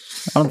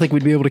 I don't think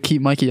we'd be able to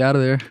keep Mikey out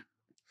of there.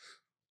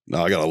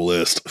 No, I got a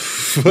list.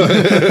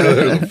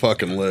 There's a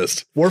fucking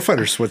list.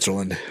 Warfighter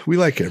Switzerland. We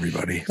like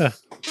everybody.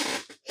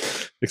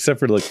 Except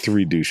for like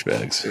 3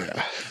 douchebags.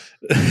 Yeah.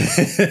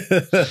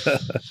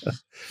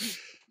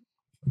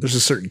 There's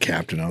a certain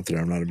captain out there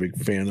I'm not a big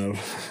fan of.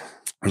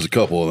 There's a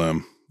couple of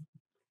them.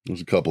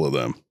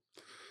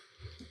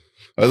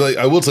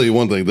 I will tell you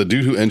one thing. The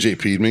dude who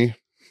NJP'd me,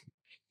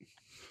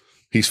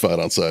 he's fight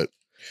on sight.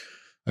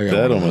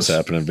 That almost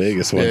happened in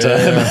Vegas one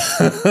time.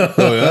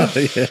 Oh,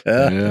 yeah?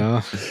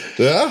 Yeah.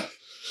 Yeah?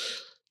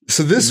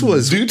 So this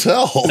was... Do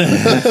tell.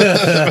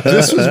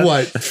 This was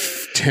what,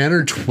 10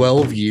 or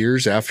 12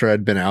 years after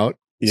I'd been out?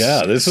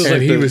 Yeah, this was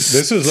and like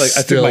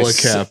still a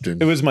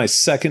captain. It was my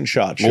second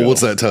shot show. Well,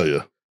 what's that tell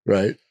you?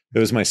 Right. It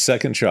was my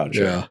second shot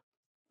show.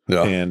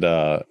 Yeah. And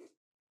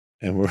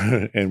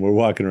we're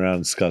walking around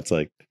and Scott's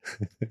like,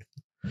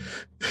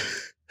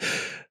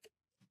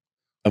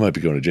 I might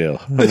be going to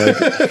jail. I'm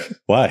like,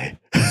 why?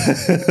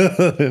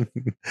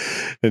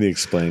 And he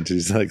explained,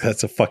 he's like,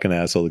 that's a fucking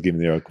asshole to give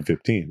me the Article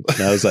 15.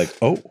 And I was like,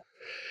 oh.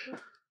 I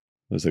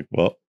was like,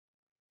 well,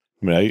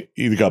 I mean, I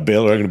either got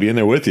bail or I'm going to be in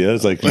there with you.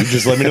 It's like, you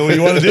just let me know what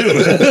you want to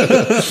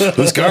do.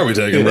 Whose car are we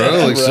taking, bro?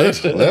 Like, right?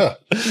 Shit. Yeah.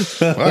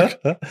 Fuck.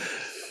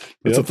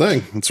 It's a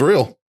thing. It's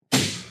real.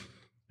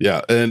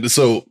 Yeah. And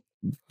so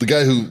the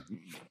guy who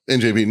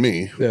NJP'd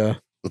me,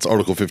 that's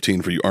Article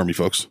 15 for you Army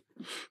folks,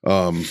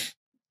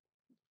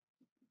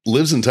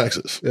 lives in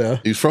Texas. Yeah.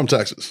 He's from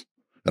Texas.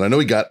 And I know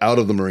he got out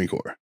of the Marine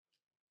Corps.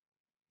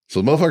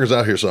 So the motherfucker's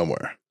out here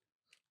somewhere.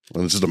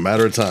 And it's just a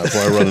matter of time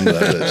before I run into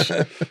that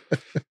bitch.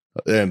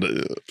 And,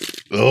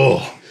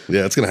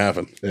 yeah, it's going to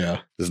happen. Yeah.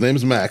 His name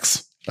is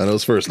Max. I know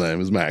his first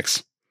name is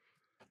Max.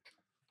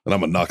 And I'm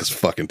going to knock his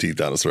fucking teeth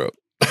down his throat.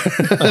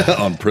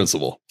 On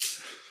principle.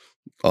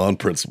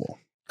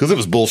 Because it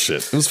was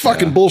bullshit. It was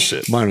fucking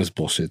bullshit. Mine was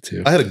bullshit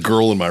too. I had a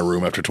girl in my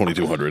room after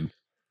 2200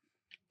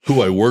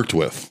 who I worked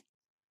with.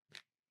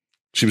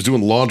 She was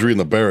doing laundry in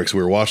the barracks.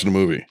 We were watching a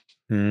movie.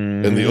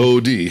 And the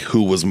OD,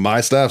 who was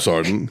my staff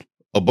sergeant,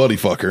 a buddy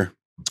fucker.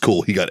 It's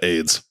cool. He got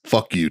AIDS.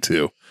 Fuck you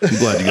too. I'm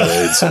glad you got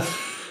AIDS.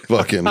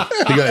 Fucking,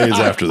 he got AIDS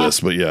after this,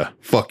 but yeah,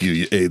 fuck you,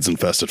 you AIDS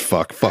infested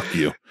fuck. Fuck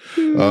you.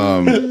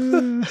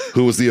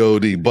 Who was the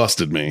OD?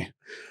 Busted me.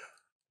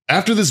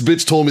 After this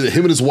bitch told me that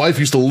him and his wife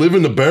used to live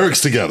in the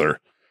barracks together.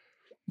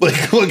 Like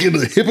fucking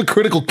a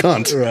hypocritical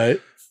cunt. Right.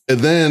 And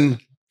then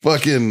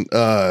fucking,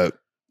 I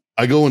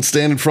go and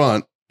stand in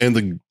front, and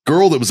the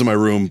girl that was in my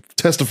room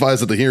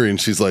testifies at the hearing.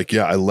 She's like,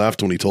 yeah, I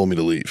left when he told me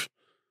to leave.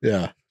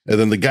 Yeah. And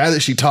then the guy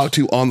that she talked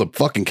to on the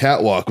fucking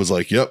catwalk was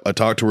like, yep, I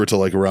talked to her till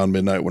like around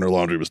midnight when her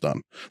laundry was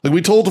done. Like,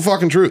 we told the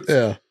fucking truth.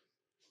 Yeah.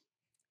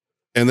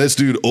 And this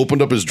dude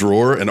opened up his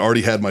drawer and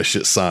already had my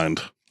shit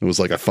signed. It was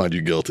like, I find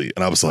you guilty.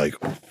 And I was like,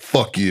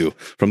 fuck you.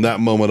 From that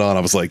moment on, I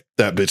was like,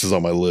 that bitch is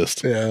on my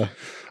list. Yeah.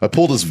 I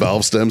pulled his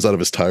valve stems out of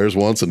his tires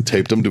once and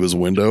taped them to his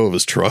window of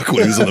his truck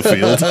when he was in the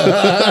field.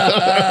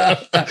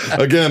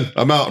 Again,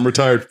 I'm out. I'm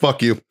retired.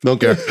 Fuck you. Don't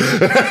care.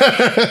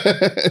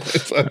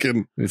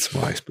 Fucking. It's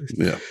my space.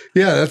 Yeah.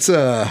 Yeah. That's,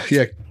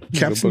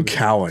 Captain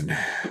Cowan.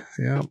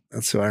 Yeah.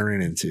 That's who I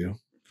ran into.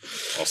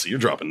 Oh, so you're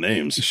dropping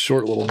names.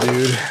 Short little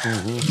dude.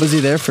 Mm-hmm. Was he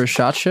there for a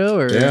shot show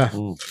or? Yeah.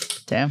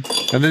 Damn.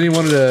 And then he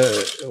wanted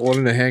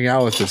to hang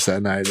out with us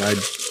that night. And I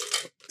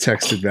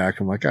texted back.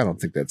 I'm like, I don't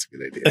think that's a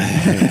good idea.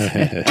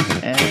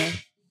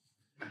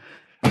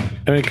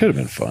 I mean, it could have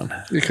been fun.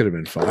 It could have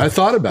been fun. I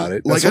thought about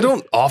it. Like, I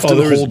don't often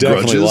there was hold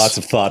definitely grudges. lots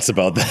of thoughts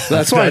about that.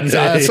 That's why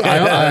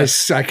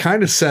I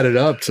kind of set it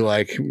up to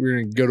like, we're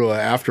going to go to an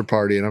after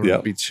party and I'm going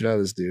to beat the shit out of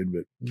this dude,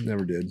 but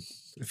never did.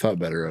 I thought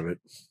better of it.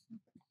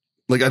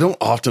 Like, I don't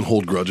often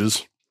hold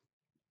grudges,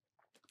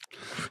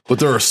 but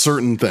there are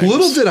certain things.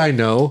 Little did I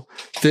know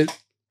that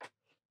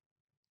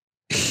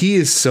he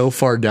is so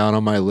far down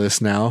on my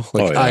list now.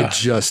 Like, I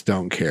just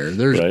don't care.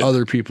 There's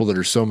other people that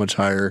are so much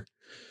higher.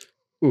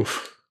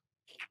 Oof.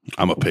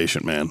 I'm a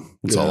patient man.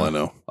 That's all I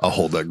know. I'll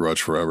hold that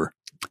grudge forever.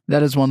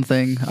 That is one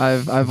thing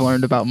I've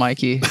learned about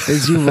Mikey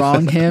is you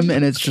wrong him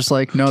and it's just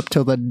like, nope,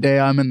 till the day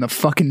I'm in the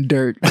fucking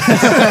dirt.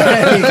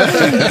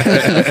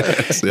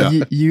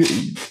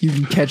 you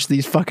can catch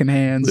these fucking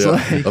hands. Yeah.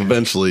 Like,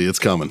 Eventually it's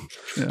coming.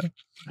 Yeah.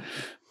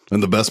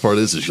 And the best part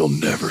is you'll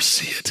never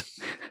see it.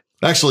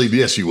 Actually,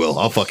 yes, you will.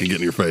 I'll fucking get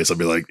in your face. I'll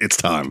be like, it's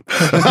time.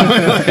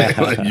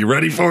 Like, you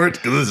ready for it?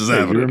 Because this is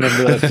happening. You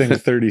remember that thing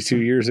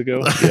 32 years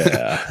ago?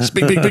 Yeah.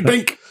 Bink, bink, bink,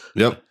 bink.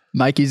 Yep.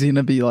 Mikey's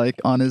gonna be like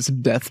on his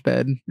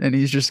deathbed, and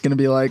he's just gonna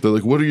be like, "They're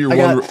like, what are your I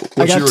got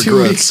 2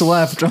 regrets? weeks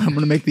left. I'm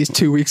gonna make these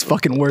 2 weeks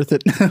fucking worth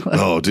it." Like,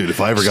 oh, dude, if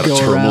I ever got a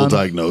terminal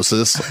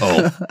diagnosis,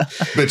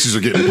 bitches are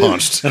getting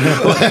punched.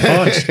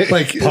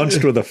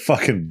 Punched with a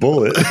fucking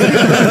bullet.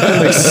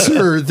 Like,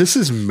 sir, this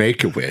is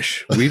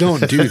Make-A-Wish. We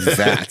don't do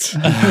that.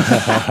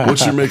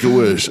 What's your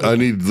Make-A-Wish? I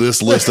need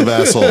this list of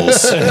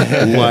assholes.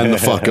 Line the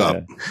fuck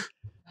up.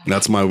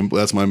 That's my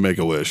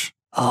Make-A-Wish.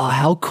 Oh,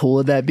 how cool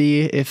would that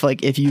be if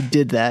you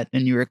did that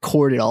and you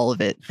recorded all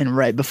of it and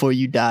right before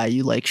you die,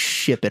 you like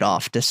ship it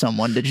off to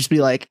someone to just be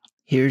like,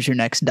 here's your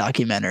next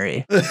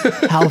documentary.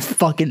 How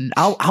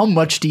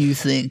much do you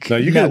think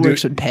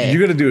networks would pay? You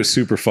got to do a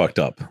super fucked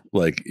up.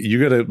 Like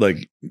you got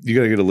to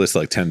get a list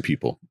of like 10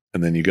 people.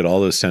 And then you get all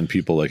those 10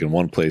 people like in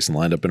one place and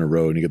lined up in a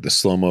row, and you get the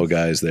slow-mo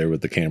guys there with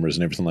the cameras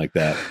and everything like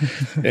that.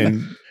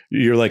 And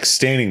you're like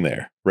standing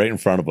there right in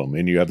front of them,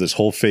 and you have this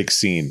whole fake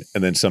scene,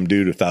 and then some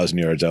dude 1,000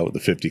 yards out with the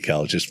 50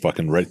 cal just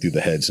fucking right through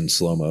the heads in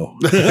slow-mo.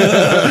 Like,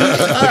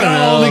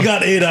 I only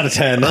got 8 out of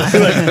 10. Like,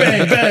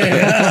 bang,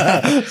 bang.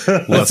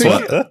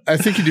 I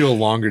think you do a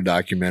longer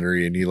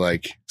documentary and you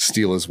like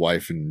steal his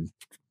wife and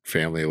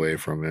family away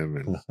from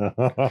him.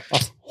 And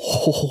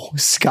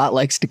Scott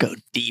likes to go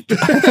deep.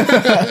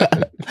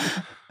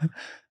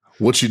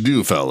 What you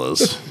do,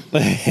 fellas,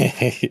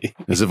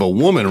 is if a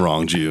woman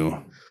wronged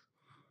you,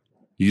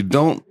 you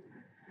don't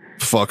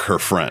fuck her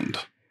friend.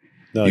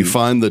 No, you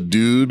find the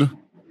dude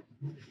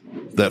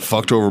that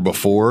fucked over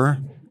before,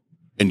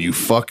 and you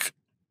fuck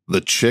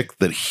the chick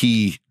that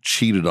he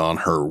cheated on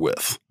her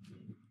with.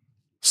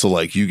 So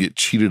like you get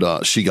cheated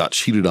on, she got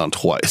cheated on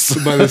twice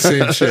by the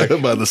same chick.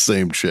 By the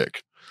same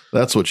chick.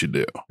 That's what you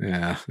do.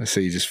 Yeah. I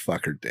say you just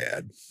fuck her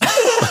dad.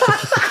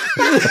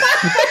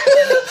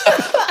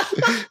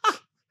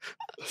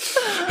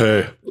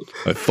 Hey,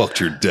 I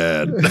fucked your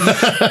dad.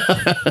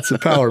 It's a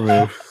power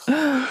move.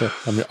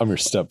 I'm your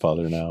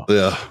stepfather now.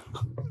 Yeah.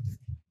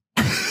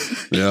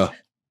 Yeah.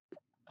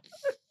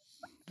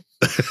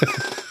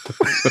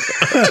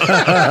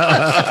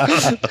 I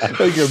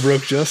think I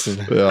broke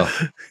Justin. Yeah.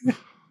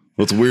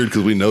 Well, it's weird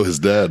because we know his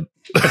dad.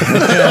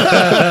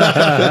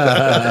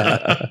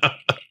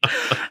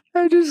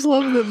 I just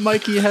love that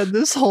Mikey had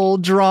this whole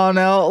drawn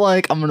out,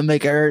 like, I'm going to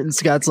make it hurt. And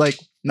Scott's like,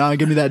 nah,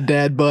 give me that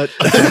dad butt.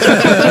 I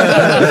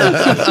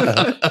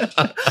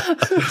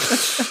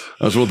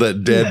just want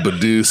that dad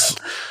badooce.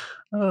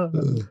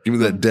 Give me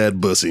that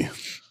dad bussy.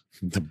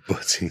 The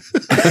bussy.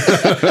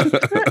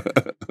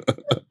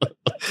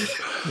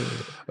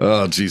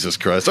 Oh, Jesus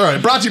Christ. All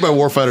right. Brought to you by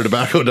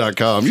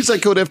warfightertobacco.com. Use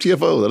that code FTFO.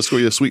 That'll score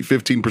you a sweet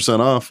 15%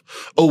 off.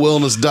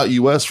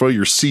 OWellness.us for all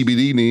your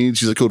CBD needs.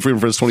 Use that code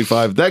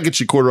FreedomFriends25. That gets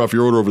you a quarter off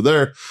your order over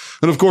there.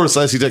 And of course,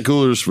 IC Tech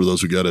Coolers for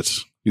those who get it.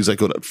 Use that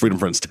code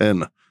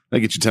FreedomFriends10. That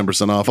gets you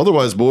 10% off.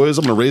 Otherwise, boys,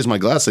 I'm going to raise my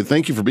glass. Say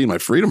thank you for being my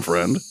freedom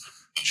friend.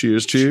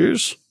 Cheers,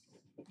 cheers.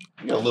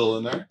 You got a little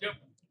in there. Yep.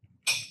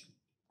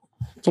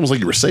 It's almost like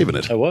you were saving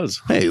it. I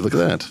was. Hey, look at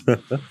that.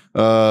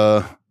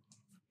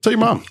 Tell your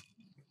mom.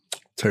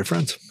 Tell your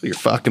friends. Tell your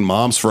fucking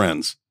mom's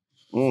friends.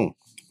 Mm.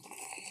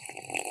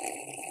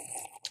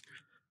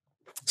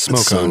 Smoke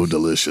it's on. so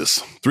delicious.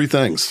 3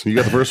 things. You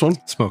got the first one?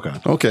 Smoke on.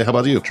 Okay, how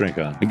about you? Drink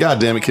on. And God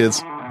damn it,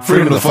 kids.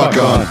 Freedom to fuck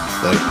on.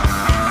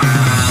 Later.